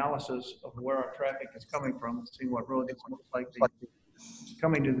do an analysis of where our traffic is coming from and see what roads it's most likely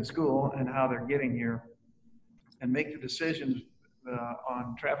coming to the school and how they're getting here, and make the decisions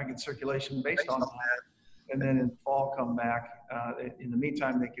on traffic and circulation based on that. And then in the fall come back. In the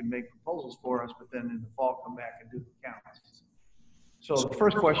meantime, they can make proposals for us, but then in the fall come back and do the counts. So the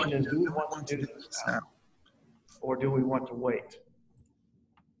first question is, do we want to do this now, or do we want to wait?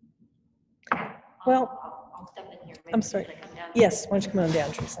 Well, I'll step in here. I'm sorry. Yes, why don't you come on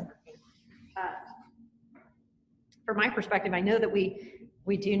down, Teresa? From my perspective, I know that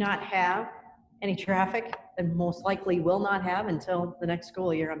we do not have any traffic, and most likely will not have until the next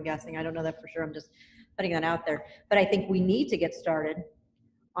school year, I'm guessing. I don't know that for sure. I'm just putting that out there. But I think we need to get started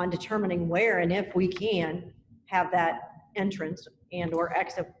on determining where and if we can have that entrance and or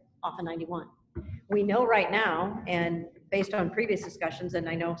exit off of 91. We know right now, and based on previous discussions, and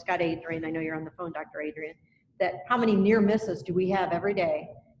I know Scott Adrian, I know you're on the phone, Dr. Adrian, that how many near misses do we have every day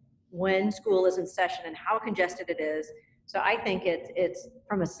when school is in session and how congested it is. So I think it's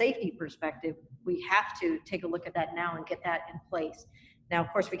from a safety perspective, we have to take a look at that now and get that in place. Now, of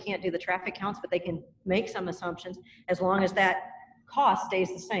course, we can't do the traffic counts, but they can make some assumptions as long as that cost stays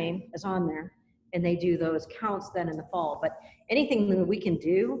the same as on there, and they do those counts then in the fall. But anything that we can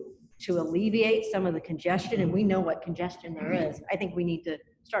do to alleviate some of the congestion, and we know what congestion there is, I think we need to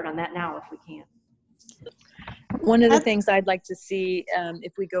start on that now if we can. One of the things I'd like to see,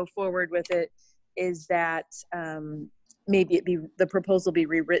 if we go forward with it, is that maybe the proposal be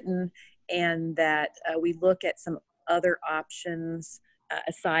rewritten, and that we look at some other options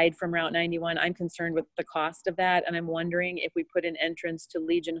aside from Route 91. I'm concerned with the cost of that, and I'm wondering if we put an entrance to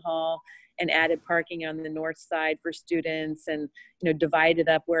Legion Hall and added parking on the north side for students, and divide it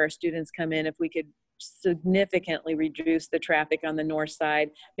up where our students come in, if we could significantly reduce the traffic on the north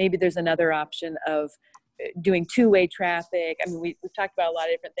side. Maybe there's another option of doing two-way traffic. I mean, we've talked about a lot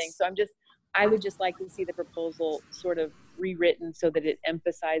of different things. So I would just like to see the proposal sort of rewritten so that it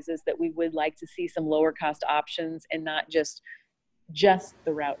emphasizes that we would like to see some lower cost options and not just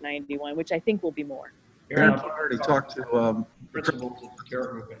the Route 91, which I think will be more. Aaron, I've already talked to Principals of the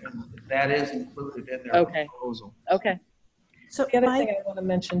Terra Group, and that is included in their proposal. Okay. So the other thing I want to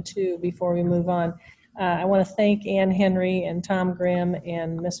mention too, before we move on, I want to thank Ann Henry and Tom Grimm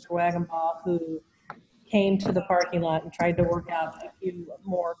and Mr. Wagenbaugh, who came to the parking lot and tried to work out a few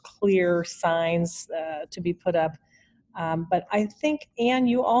more clear signs to be put up. But I think, Ann,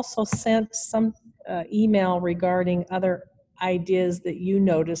 you also sent some email regarding other ideas that you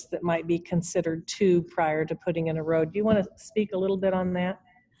noticed that might be considered too prior to putting in a road. Do you want to speak a little bit on that?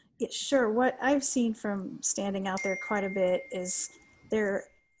 Yeah, sure. What I've seen from standing out there quite a bit is there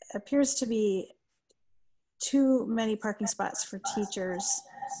appears to be too many parking spots for teachers.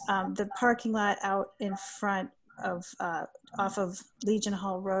 The parking lot out in front of off of Legion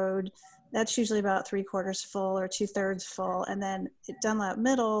Hall Road, that's usually about 3/4 full or 2/3 full. And then at Dunlap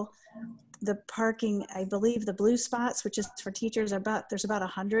Middle, the parking, I believe the blue spots, which is for teachers, there's about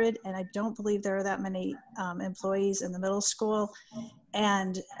 100, and I don't believe there are that many employees in the middle school.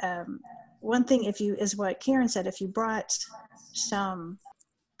 And one thing, is what Karen said, if you brought an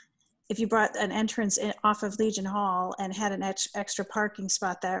entrance off of Legion Hall and had an extra parking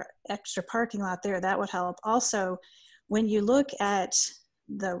spot there, extra parking lot there, that would help. Also, when you look at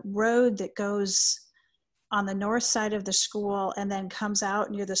the road that goes on the north side of the school and then comes out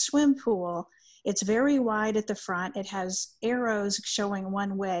near the swim pool, it's very wide at the front. It has arrows showing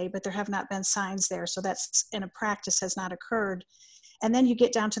one way, but there have not been signs there. So that's in a practice has not occurred. And then you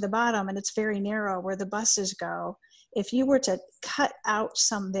get down to the bottom and it's very narrow where the buses go. If you were to cut out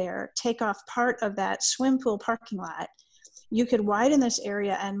some there, take off part of that swim pool parking lot, you could widen this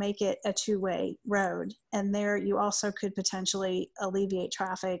area and make it a two-way road. And there you also could potentially alleviate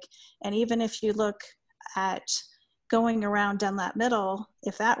traffic. And even if you look at going around Dunlap Middle,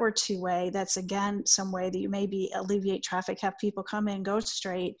 if that were two-way, that's again some way that you maybe alleviate traffic, have people come in, go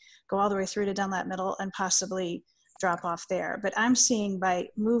straight, go all the way through to Dunlap Middle, and possibly drop off there. But I'm seeing by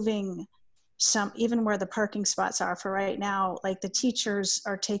moving some, even where the parking spots are for right now, like the teachers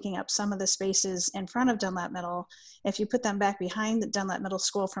are taking up some of the spaces in front of Dunlap Middle. If you put them back behind the Dunlap Middle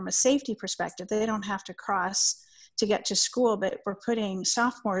School from a safety perspective, they don't have to cross to get to school, but we're putting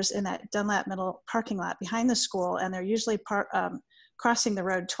sophomores in that Dunlap Middle parking lot behind the school, and they're usually crossing the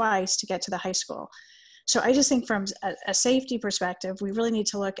road twice to get to the high school. So I just think from a safety perspective, we really need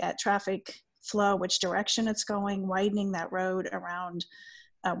to look at traffic flow, which direction it's going, widening that road around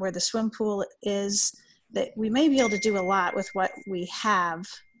where the swim pool is, that we may be able to do a lot with what we have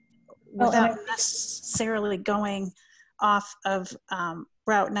without necessarily going off of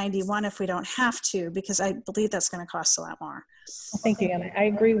Route 91 if we don't have to, because I believe that's going to cost a lot more. Thank you. And I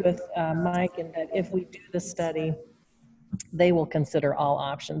agree with Mike in that if we do the study, they will consider all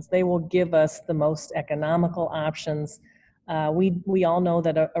options. They will give us the most economical options. We all know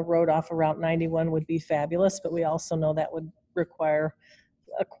that a road off of Route 91 would be fabulous, but we also know that would require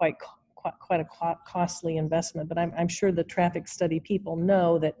a quite a costly investment. But I'm sure the traffic study people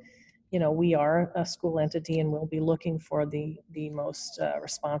know that, you know, we are a school entity and we'll be looking for the most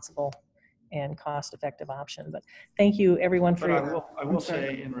responsible and cost-effective option. But thank you, everyone, for your. I will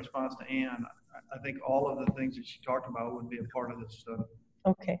say in response to Ann, I think all of the things that she talked about would be a part of this study.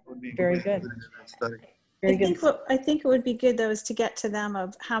 Okay, very good. I think it would be good, though, is to get to them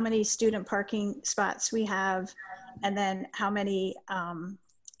of how many student parking spots we have, and then how many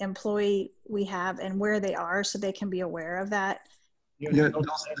employee we have and where they are, so they can be aware of that. Yeah,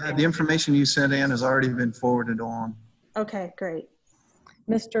 the information you sent in has already been forwarded on. Okay, great.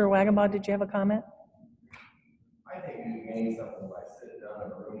 Mr. Wagenbaugh, did you have a comment? I think you gain something by sitting down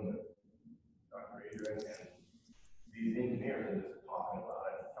in a room with Dr. Adrian and these engineers and just talking about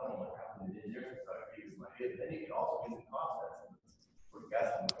it, telling them what happened to the engineers and stuff. Then you can also get some cost estimates for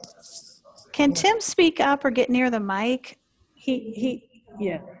guessing. Can Tim speak up or get near the mic?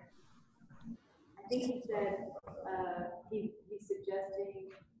 Yeah. I think he said he's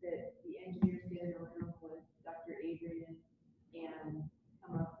suggesting that the engineers get in a room with Dr. Adrian and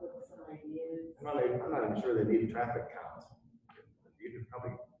come up with some ideas. I'm not even sure they need traffic counts. You could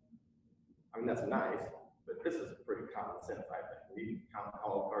probably, I mean, that's nice, but this is pretty common sense, I think. You can count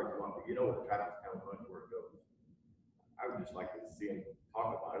all cars you want, but you know what the traffic's coming, where it goes. I would just like to see them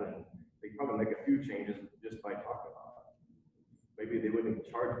talk about it, and they probably make a few changes just by talking about it. Maybe they wouldn't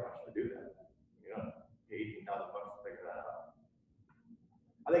even charge much to do that. You know, $18,000 to figure that out.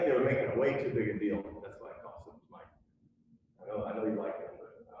 I think they were making it way too big a deal. That's why I call it Mike. I know you like it,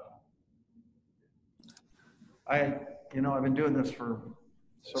 but I've been doing this for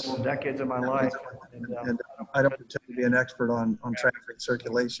several decades of my life, and I don't pretend to be an expert on traffic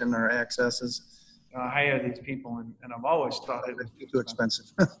circulation or accesses. I hire these people, and I've always thought it was too expensive.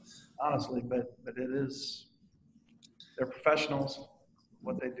 Honestly, but it is. They're professionals.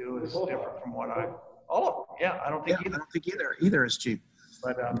 What they do is different from what all of them. Yeah, I don't think either is cheap.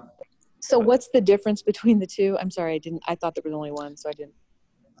 But so what's the difference between the two? I'm sorry, I thought there was only one, so I didn't.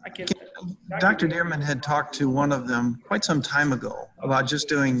 Dr. Dearman had talked to one of them quite some time ago about just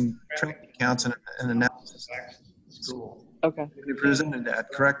doing traffic counts and analysis. Okay. You presented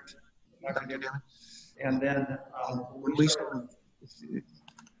that, correct, Dr. Dearman? And then when we started,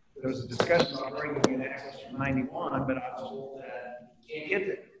 there was a discussion about bringing in access from 91, but I was told that you can't get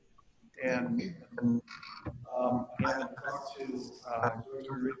it. And I had talked to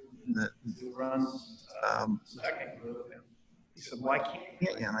who runs second group, and he said, "Why can't you?"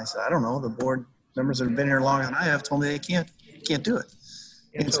 Yeah, and I said, "I don't know. The board members that have been here longer than I have told me they can't do it."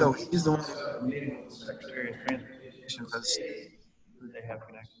 And so he's the one meeting with the Secretary of Transportation for the state who they have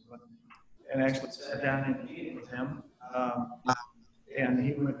connections with, and actually sat down in a meeting with him. And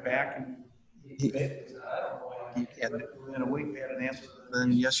he went back and he basically said, "I don't know why you can't do it." Within a week, we had an answer.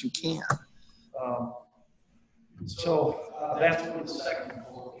 Then yes, you can. So that's when the second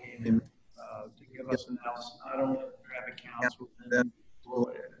proposal came in to give us analysis, not only of traffic counts,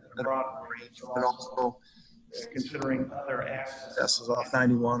 but a broad range, but also considering other access. This is off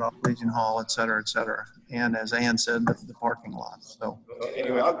 91, off Legion Hall, et cetera, and as Ann said, the parking lots. So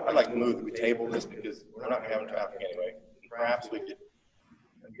anyway, I'd like to move that we table this because we're not going to have traffic anyway. Perhaps we could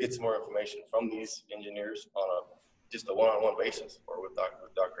get some more information from these engineers on just a one-on-one basis, or with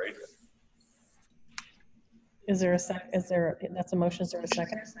Dr. Adrian. Is there a that's a motion? Is there a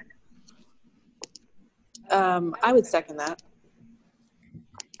second? I would second that.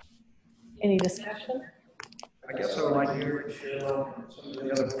 Any discussion? I guess I would like to hear Cheryl and some of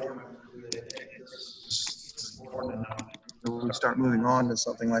the other board members who they think this is important enough. We start moving on to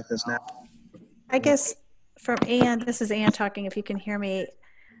something like this now. I guess from Ann, this is Ann talking, if you can hear me.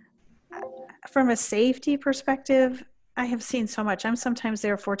 from a safety perspective, I have seen so much. I'm sometimes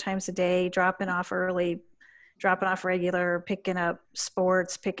there 4 times a day, dropping off early, dropping off regular, picking up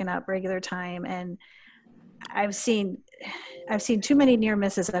sports, picking up regular time. And I've seen too many near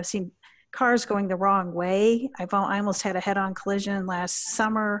misses. I've seen cars going the wrong way. I almost had a head-on collision last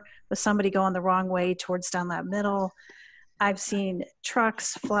summer with somebody going the wrong way towards Dunlap Middle. I've seen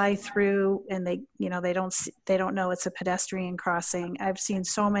trucks fly through and they don't know it's a pedestrian crossing. I've seen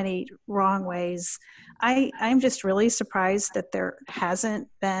so many wrong ways. I'm just really surprised that there hasn't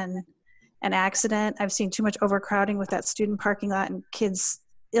been an accident. I've seen too much overcrowding with that student parking lot and kids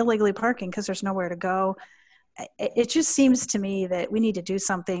illegally parking because there's nowhere to go. It just seems to me that we need to do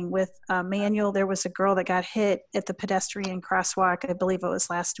something with Manual. There was a girl that got hit at the pedestrian crosswalk, I believe it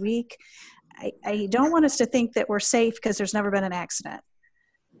was last week. I don't want us to think that we're safe because there's never been an accident.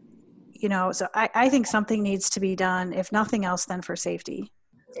 So I think something needs to be done, if nothing else, then for safety.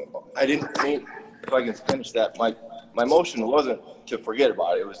 I didn't mean, if I can finish that, my motion wasn't to forget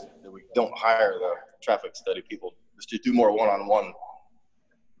about it. It was that we don't hire the traffic study people, just to do more one-on-one.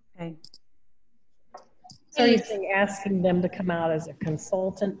 Okay. So you're saying asking them to come out as a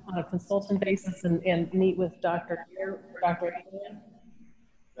consultant on a consultant basis and meet with Dr. Adrian?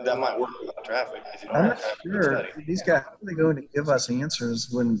 That might work with traffic. I'm not sure. These guys are really going to give us answers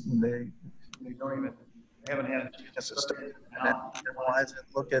when they haven't had a chance to study, analyze it,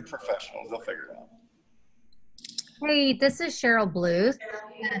 look at professionals. They'll figure it out. Hey, this is Cheryl Bluth.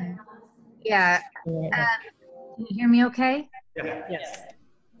 Yeah. Can you hear me okay? Yeah. Yes.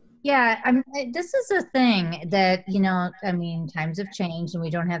 Yeah, this is a thing that, times have changed and we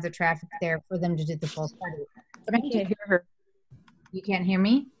don't have the traffic there for them to do the full study. But I can't hear her. You can't hear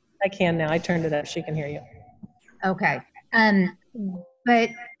me? I can now. I turned it up. She can hear you. Okay. But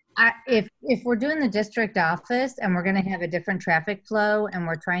if we're doing the district office and we're going to have a different traffic flow and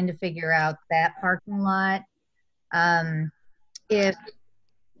we're trying to figure out that parking lot, if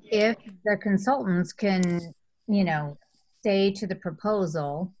the consultants can, stay to the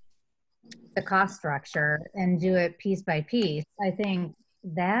proposal, the cost structure, and do it piece by piece, I think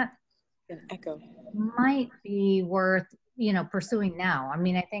that might be worth, pursuing now.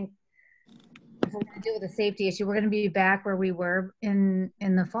 I think if we're going to deal with a safety issue, we're going to be back where we were in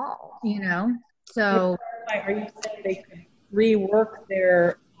the fall, So are you saying they could rework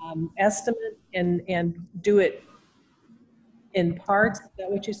their estimate and do it in parts? Is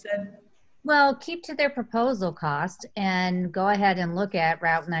that what you said? Well, keep to their proposal cost and go ahead and look at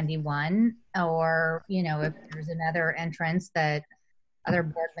Route 91, or, if there's another entrance that other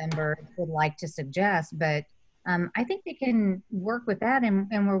board members would like to suggest. But I think they can work with that,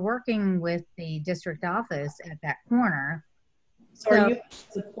 and we're working with the district office at that corner. So are you in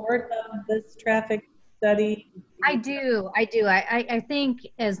support of this traffic study? I do. I think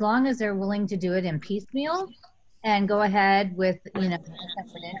as long as they're willing to do it in piecemeal and go ahead with, a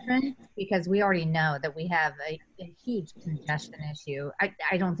separate entrance, because we already know that we have a huge congestion issue.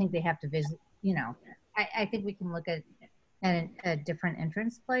 I don't think they have to visit, I think we can look at a different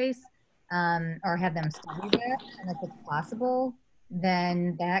entrance place, or have them study there. And if it's possible,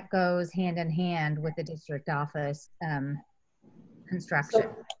 then that goes hand in hand with the district office construction.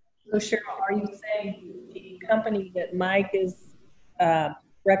 So Cheryl, are you saying the company that Mike is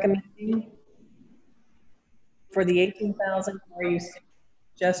recommending for the 18,000, or are you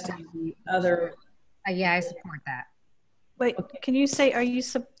suggesting the other? Yeah, I support that. Wait, can you say,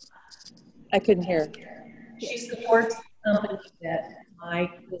 I couldn't hear. She supports the company that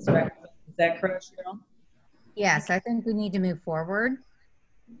Mike is recommending. Is that correct, Cheryl? Yes, I think we need to move forward.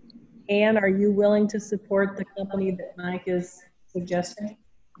 And are you willing to support the company that Mike is suggesting?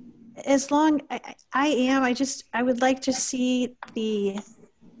 As long I am, I would like to see the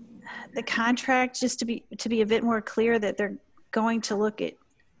contract just to be a bit more clear that they're going to look at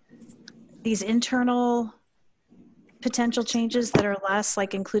these internal potential changes that are less,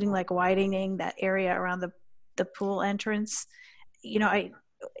 like including like widening that area around the pool entrance.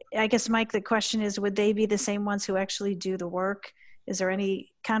 I guess, Mike, the question is, would they be the same ones who actually do the work? Is there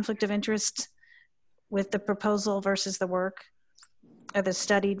any conflict of interest with the proposal versus the work, or the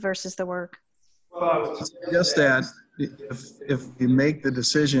studied versus the work? Well, just that if you make the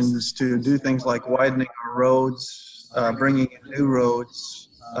decisions to do things like widening our roads, bringing in new roads,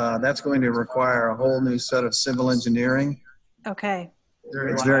 that's going to require a whole new set of civil engineering. Okay.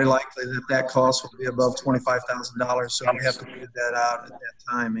 It's very likely that cost will be above $25,000, so we have to figure that out at that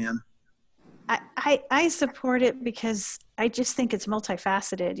time, man. I support it because I just think it's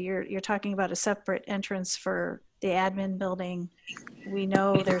multifaceted. You're talking about a separate entrance for the admin building. We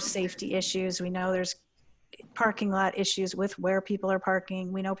know there's safety issues. We know there's parking lot issues with where people are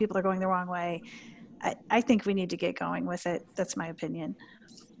parking. We know people are going the wrong way. I think we need to get going with it. That's my opinion.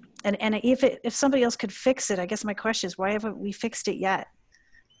 And if somebody else could fix it, I guess my question is, why haven't we fixed it yet?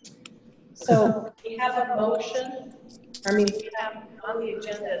 So we have a motion. I mean, we have on the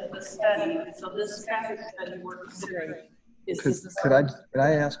agenda the study. So this traffic study we're considering is Could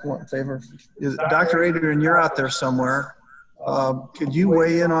I ask one favor? Dr. Adrian, you're out there somewhere. Could you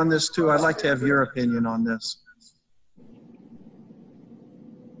weigh in on this too? I'd like to have your opinion on this.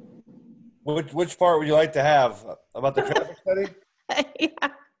 Which part would you like to have about the traffic study? Yeah.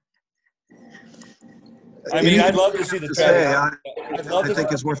 I mean, I'd love to see the traffic. I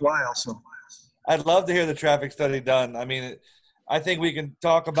think it's worthwhile. So I'd love to hear the traffic study done. I mean, I think we can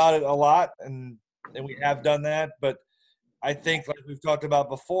talk about it a lot, and we have done that. But I think, like we've talked about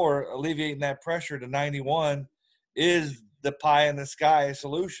before, alleviating that pressure to 91 is the pie in the sky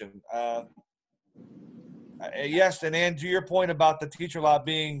solution. Yes, and Ann, to your point about the teacher lot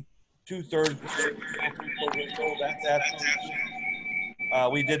being 2/3, that's absolutely.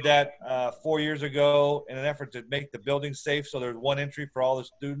 We did that 4 years ago in an effort to make the building safe, so there's one entry for all the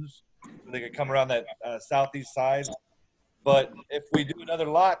students, so they could come around that southeast side. But if we do another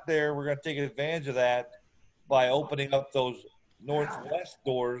lot there, we're going to take advantage of that by opening up those northwest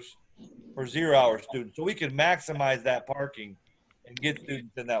doors for 0-hour students, so we can maximize that parking and get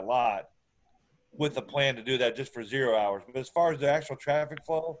students in that lot with a plan to do that just for 0 hours. But as far as the actual traffic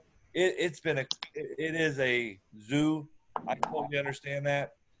flow, it is a zoo. I totally understand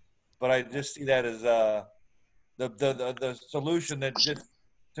that, but I just see that as the solution that just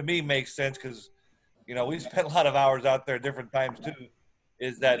to me makes sense, because we spent a lot of hours out there at different times too.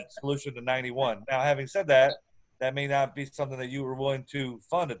 Is that solution to 91? Now, having said that, that may not be something that you were willing to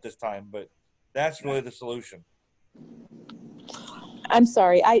fund at this time, but that's really the solution. I'm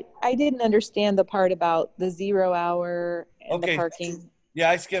sorry, I didn't understand the part about the 0 hour and the parking. Yeah,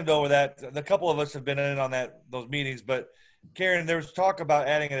 I skimmed over that. A couple of us have been in on those meetings, but Karen, there was talk about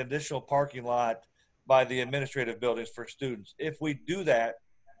adding an additional parking lot by the administrative buildings for students. If we do that,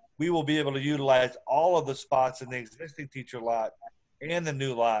 we will be able to utilize all of the spots in the existing teacher lot and the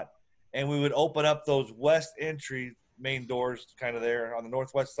new lot, and we would open up those west entry main doors kind of there on the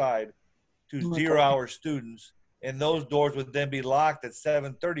northwest side to 0-hour students, and those doors would then be locked at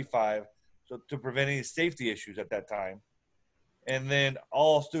 7:35, so to prevent any safety issues at that time. And then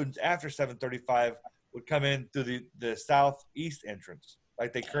all students after 7:35 would come in through the southeast entrance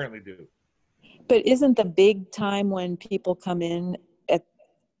like they currently do. But isn't the big time when people come in at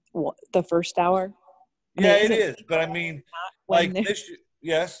the first hour? Yeah, it is. But I mean, like this,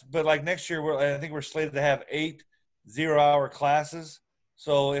 yes, but like next year, I think we're slated to have 8 0-hour classes.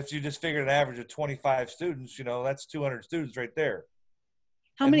 So if you just figure an average of 25 students, that's 200 students right there.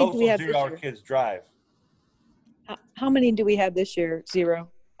 How many do we have 0-hour kids drive? How many do we have this year, 0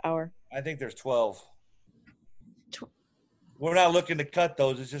 hour? I think there's 12. We're not looking to cut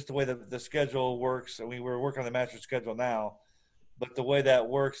those. It's just the way the schedule works. I mean, we're working on the master schedule now, but the way that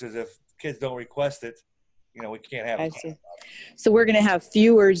works is if kids don't request it, we can't have it. I see. So we're going to have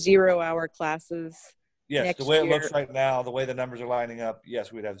fewer 0-hour classes. Yes, the way it looks right now, the way the numbers are lining up,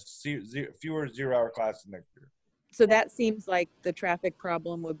 yes, we'd have fewer 0-hour classes next year. So that seems like the traffic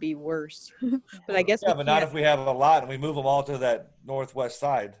problem would be worse. But I guess but not if we have a lot and we move them all to that northwest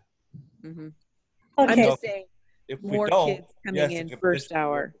side. Mm-hmm. Okay. I'm just saying, if more we don't, kids coming in first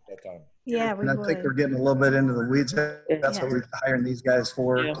hour. Yeah, and I think we're getting a little bit into the weeds. That's what we're hiring these guys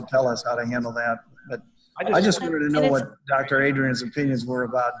for, to tell us how to handle that. But I just wanted to know what Dr. Adrian's opinions were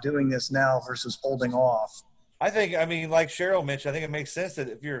about doing this now versus holding off. I think, like Cheryl mentioned, I think it makes sense that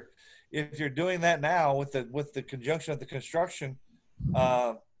if you're doing that now with the conjunction of the construction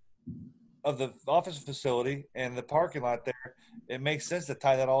of the office facility and the parking lot there, it makes sense to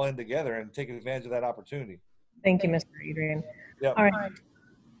tie that all in together and take advantage of that opportunity. Thank you, Mr. Adrian. Yep. All right.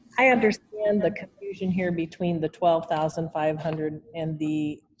 I understand the confusion here between the 12,500 and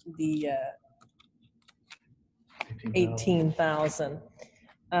the 18,000.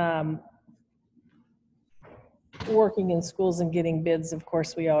 Working in schools and getting bids, of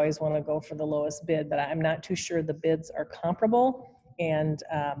course, we always want to go for the lowest bid, but I'm not too sure the bids are comparable. And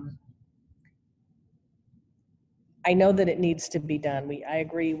I know that it needs to be done. I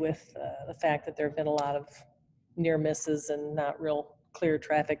agree with the fact that there have been a lot of near misses and not real clear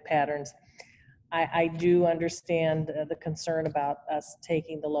traffic patterns. I do understand the concern about us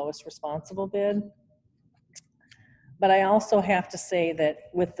taking the lowest responsible bid. But I also have to say that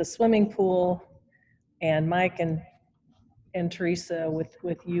with the swimming pool and Mike and Teresa,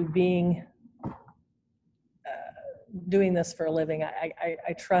 with you being doing this for a living,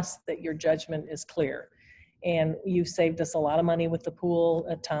 I trust that your judgment is clear. And you've saved us a lot of money with the pool.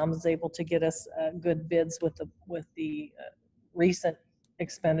 Tom is able to get us good bids with the recent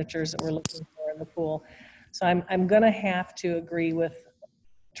expenditures that we're looking for in the pool. So I'm going to have to agree with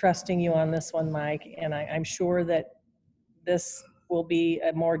trusting you on this one, Mike, and I'm sure that this will be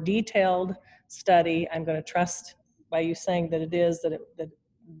a more detailed study. I'm going to trust by you saying that it is, that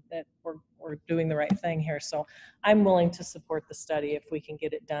we're doing the right thing here. So I'm willing to support the study if we can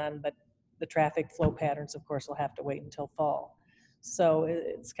get it done, but the traffic flow patterns, of course, will have to wait until fall. So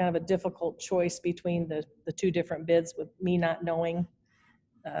it's kind of a difficult choice between the two different bids, with me not knowing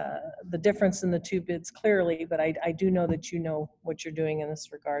the difference in the two bids clearly, but I do know that you know what you're doing in this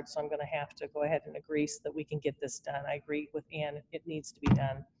regard, so I'm going to have to go ahead and agree so that we can get this done. I agree with Ann, it needs to be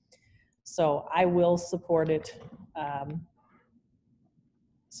done. So I will support it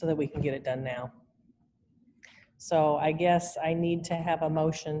so that we can get it done now. So I guess I need to have a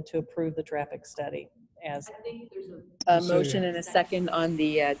motion to approve the traffic study as. I think there's A motion and a second on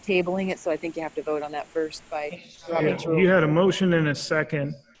the tabling it, so I think you have to vote on that first by. You had a motion and a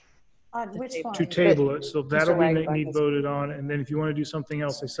second On which one? to table it, so that'll be Wagenbach need has- voted on, and then if you want to do something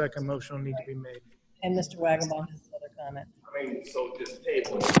else, a second motion will need to be made. And Mr. Wagenbaum has another comment. I mean, so just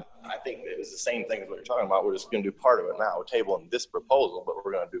table, I think it was the same thing as what you're talking about. We're just gonna do part of it now. We're tabling this proposal, but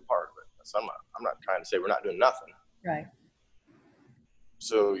we're gonna do part of it. So I'm not trying to say we're not doing nothing. Right.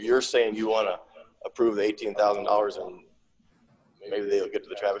 So you're saying you wanna approve the $18,000 and maybe they'll get to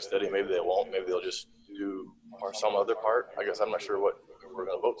the traffic study, maybe they won't, maybe they'll just do or some other part? I guess I'm not sure what we're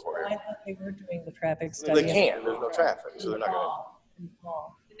gonna vote for I here. thought they were doing the traffic study. They can't, there's no traffic, so they're not gonna. In the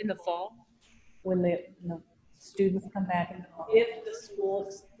fall. In the fall? When the students come back, in the fall. If the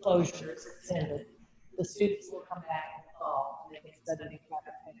school closure is extended, the students will come back in the fall and they can study the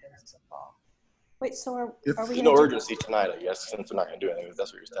traffic patterns in the fall. Wait, so are we There's gonna no do- urgency tonight, I guess, since they're not gonna do anything, if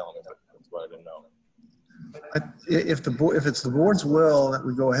that's what you're telling me, but that's what I didn't know. If it's the board's will that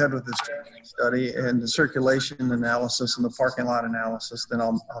we go ahead with this traffic study and the circulation analysis and the parking lot analysis, then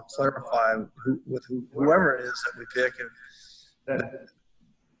I'll clarify with whoever it is that we pick,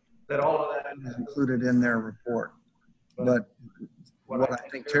 that all of that is included in their report. But what I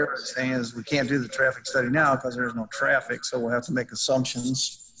think Tara is saying is we can't do the traffic study now because there's no traffic, so we'll have to make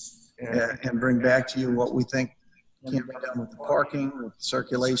assumptions and bring back to you what we think can be done with the parking, with the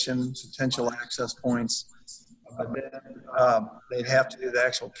circulation, potential access points. But then they'd have to do the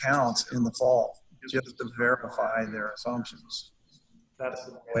actual counts in the fall just to verify their assumptions. That's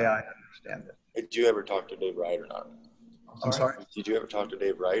the way I understand it. Did you ever talk to Dave Wright or not? I'm sorry? Did you ever talk to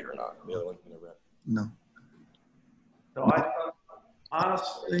Dave Wright or not? The other one you never had? No. No, I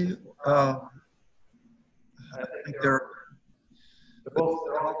honestly, I think they're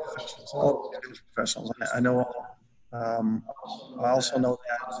all professionals. All professionals. I know. I also know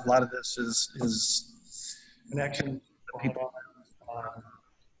that a lot of this is connection to people.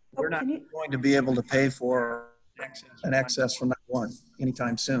 We're not going to be able to pay for an excess from that one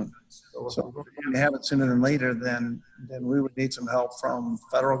anytime soon. So if we're going to have it sooner than later, then we would need some help from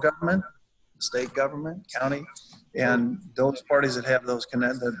federal government, state government, county, and those parties that have those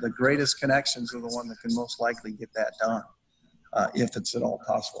the greatest connections are the one that can most likely get that done, if it's at all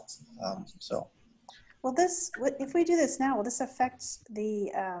possible. Will this, if we do this now, will this affect the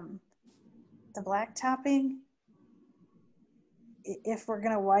blacktopping? If we're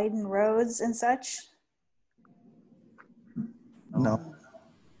going to widen roads and such? No.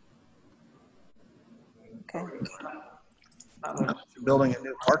 Okay. Building a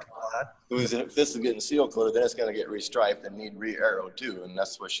new parking lot. If this is getting seal coated, then it's gonna get restriped and need re-arrowed too, and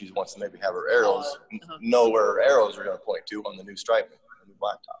that's what she wants to maybe have her arrows, know where her arrows are gonna point to on the new striping, the new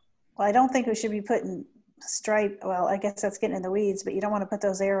blacktop. Well, I don't think we should be putting stripe, well, I guess that's getting in the weeds, but you don't want to put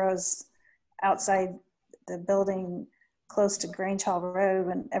those arrows outside the building close to Grange Hall Road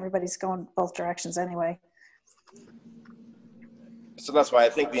when everybody's going both directions anyway. So that's why I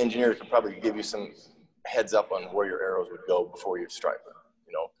think the engineer could probably give you some heads up on where your arrows would go before you stripe it,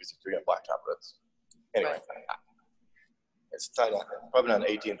 you know, because if you're gonna blacktop it. Anyway, it's probably not an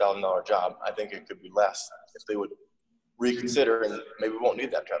 $18,000 job. I think it could be less if they would reconsider, and maybe we won't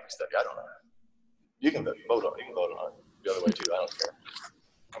need that traffic study. I don't know. You can vote on it. You can vote on it the other way too. I don't care.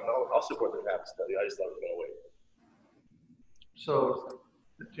 I'll support the traffic study. I just thought it was gonna wait. so.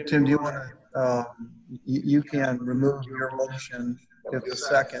 Tim, do you want to, you can remove your motion if the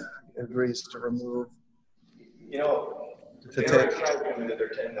second agrees to remove. You know, To they take. already tried to do their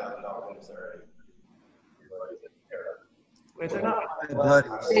 $10,000 already. Wait, they're not. But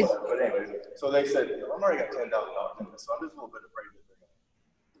But anyway, so they said, I'm already got $10,000 in this, so I'm just a little bit afraid that they're gonna.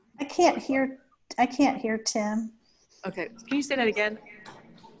 I can't hear Tim. Okay, can you say that again?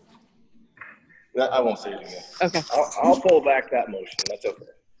 I won't say it again. Okay. I'll pull back that motion. That's okay.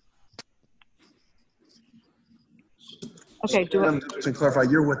 Okay. To clarify,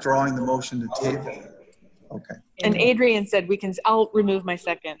 you're withdrawing the motion to table? Okay. And Adrian said I'll remove my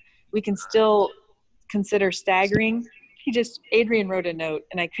second. We can still consider staggering. Adrian wrote a note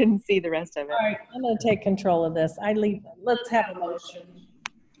and I couldn't see the rest of it. All right, I'm going to take control of this. Let's have a motion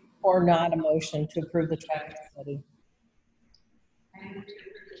or not a motion to approve the traffic study. I move to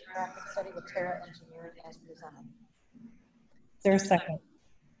approve the traffic study with Terra Engineering as presented. Is there a second?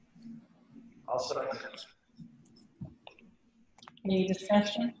 I'll second. Any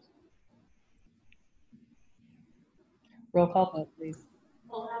discussion? Roll call vote, please.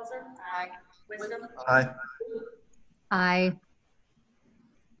 Holhauser. Aye. Wisdom. Aye. Aye.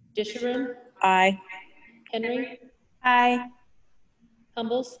 Disharum. Aye. Henry. Aye.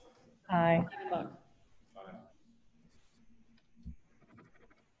 Humbles. Aye. Wagenbach.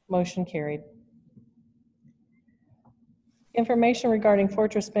 Motion carried. Information regarding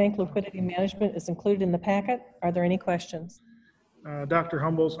Fortress Bank liquidity management is included in the packet. Are there any questions? Dr.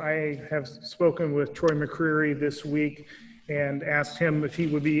 Humbles, I have spoken with Troy McCreary this week and asked him if he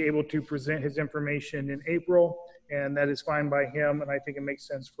would be able to present his information in April, and that is fine by him, and I think it makes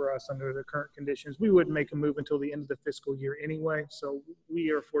sense for us under the current conditions. We wouldn't make a move until the end of the fiscal year anyway, so we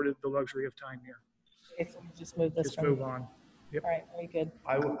are afforded the luxury of time here. Okay, so we just move this. Just move on. Yep. All right, very good.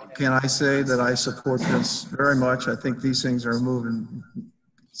 Can I say that I support this very much? I think these things are moving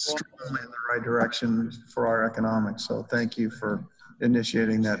strongly in the right direction for our economics. So thank you for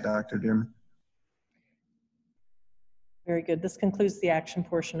initiating that, Dr. Dearman. Very good. This concludes the action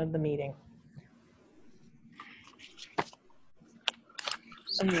portion of the meeting.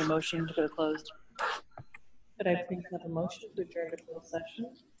 I need a motion to go to closed. Could I please have a motion to adjourn to closed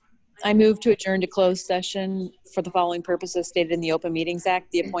session? I move to adjourn to closed session for the following purposes stated in the Open Meetings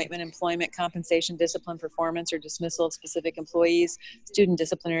Act: the appointment, employment, compensation, discipline, performance, or dismissal of specific employees, student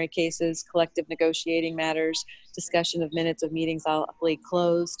disciplinary cases, collective negotiating matters, discussion of minutes of meetings lawfully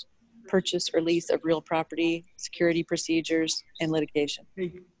closed, purchase or lease of real property, security procedures, and litigation.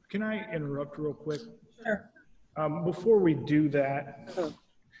 Hey, can I interrupt real quick? Sure. Before we do that,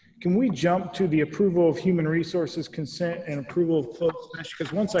 can we jump to the approval of human resources consent and approval of closed session?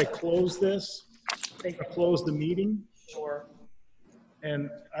 Because once I close this, I close the meeting. Sure.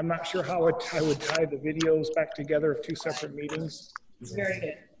 And I'm not sure how I would tie the videos back together of two separate meetings. Very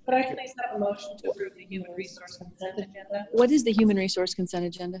good. Could I please have a motion to approve the human resource consent agenda? What is the human resource consent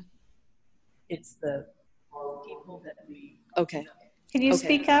agenda? It's the people that we. Okay. Can you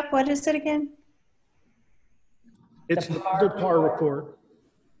speak up? What is it again? It's the PAR report.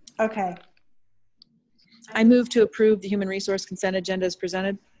 Okay. I move to approve the human resource consent agenda as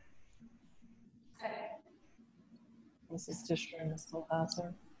presented. Mrs. Disher and Ms.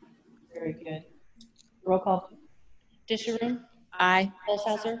 Holhauser. Very good. Roll call. Disharum. Aye.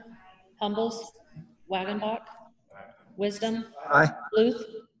 Holshouser. Humbles. Wagenbach. Wisdom. Aye. Bluth.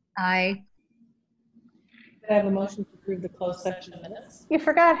 Aye. Could I have a motion to approve the closed session minutes? You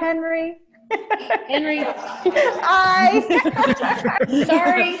forgot Henry. Henry. Aye.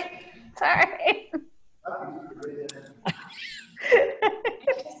 Sorry. Sorry.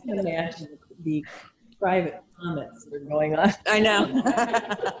 Imagine the private comments that are going on. I know.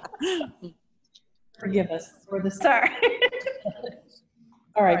 Forgive us for the Sorry.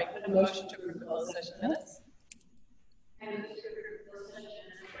 All right, a motion to approve the closed session minutes.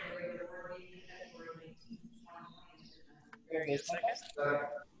 Very good.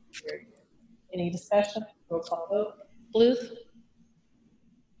 Very good. Any discussion? Roll call vote. Bluth.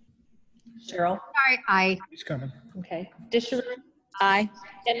 Cheryl? Aye. He's coming. Okay. Disharum. Aye.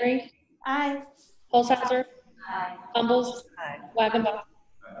 Henry. Aye. Holshouser. Humbles. Aye. Wagenbach.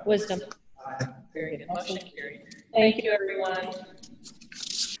 Wisdom. Very good. Motion carried. Thank you, everyone.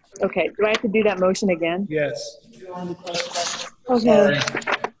 Okay. Do I have to do that motion again? Yes. Okay.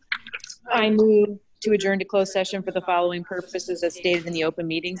 I move to adjourn to closed session for the following purposes as stated in the Open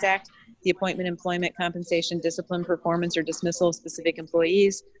Meetings Act: the appointment, employment, compensation, discipline, performance, or dismissal of specific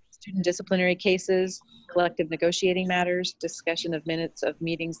employees, student disciplinary cases, collective negotiating matters, discussion of minutes of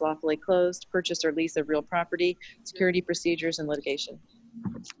meetings lawfully closed, purchase or lease of real property, security procedures, and litigation.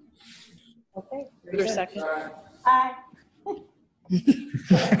 Okay. Is there a second? Aye.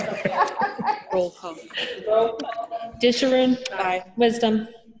 Roll call. Roll call. Disharum. Aye. Wisdom.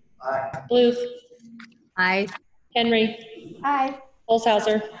 Bluth. Aye. Henry. Aye.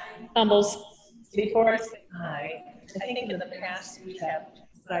 Holshouser. Humbles. Before I say aye, I think in the past we have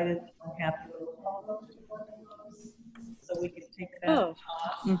decided on have to roll call vote before the close, so we can take that off.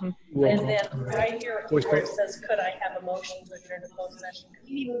 Mhm. And then right here, Voice where it vote. says, could I have a motion to adjourn to closed session? Can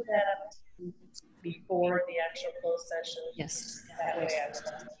you move that up before the actual closed session. Yes. That way I was.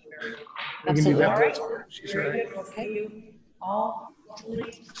 We can do that. Absolutely. She's Very right. good. We'll see you all.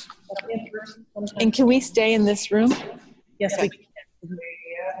 In person sometime. And can we stay in this room? Yes, we can.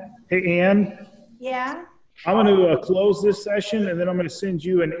 Hey, Ann, Yeah. I'm going to close this session and then I'm going to send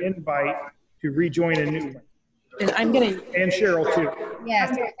you an invite to rejoin a new one. And I'm gonna. And Cheryl too.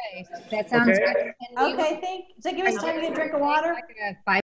 Yes, okay, that sounds Okay. good. Okay, so give us time to get a drink of water. Like a 5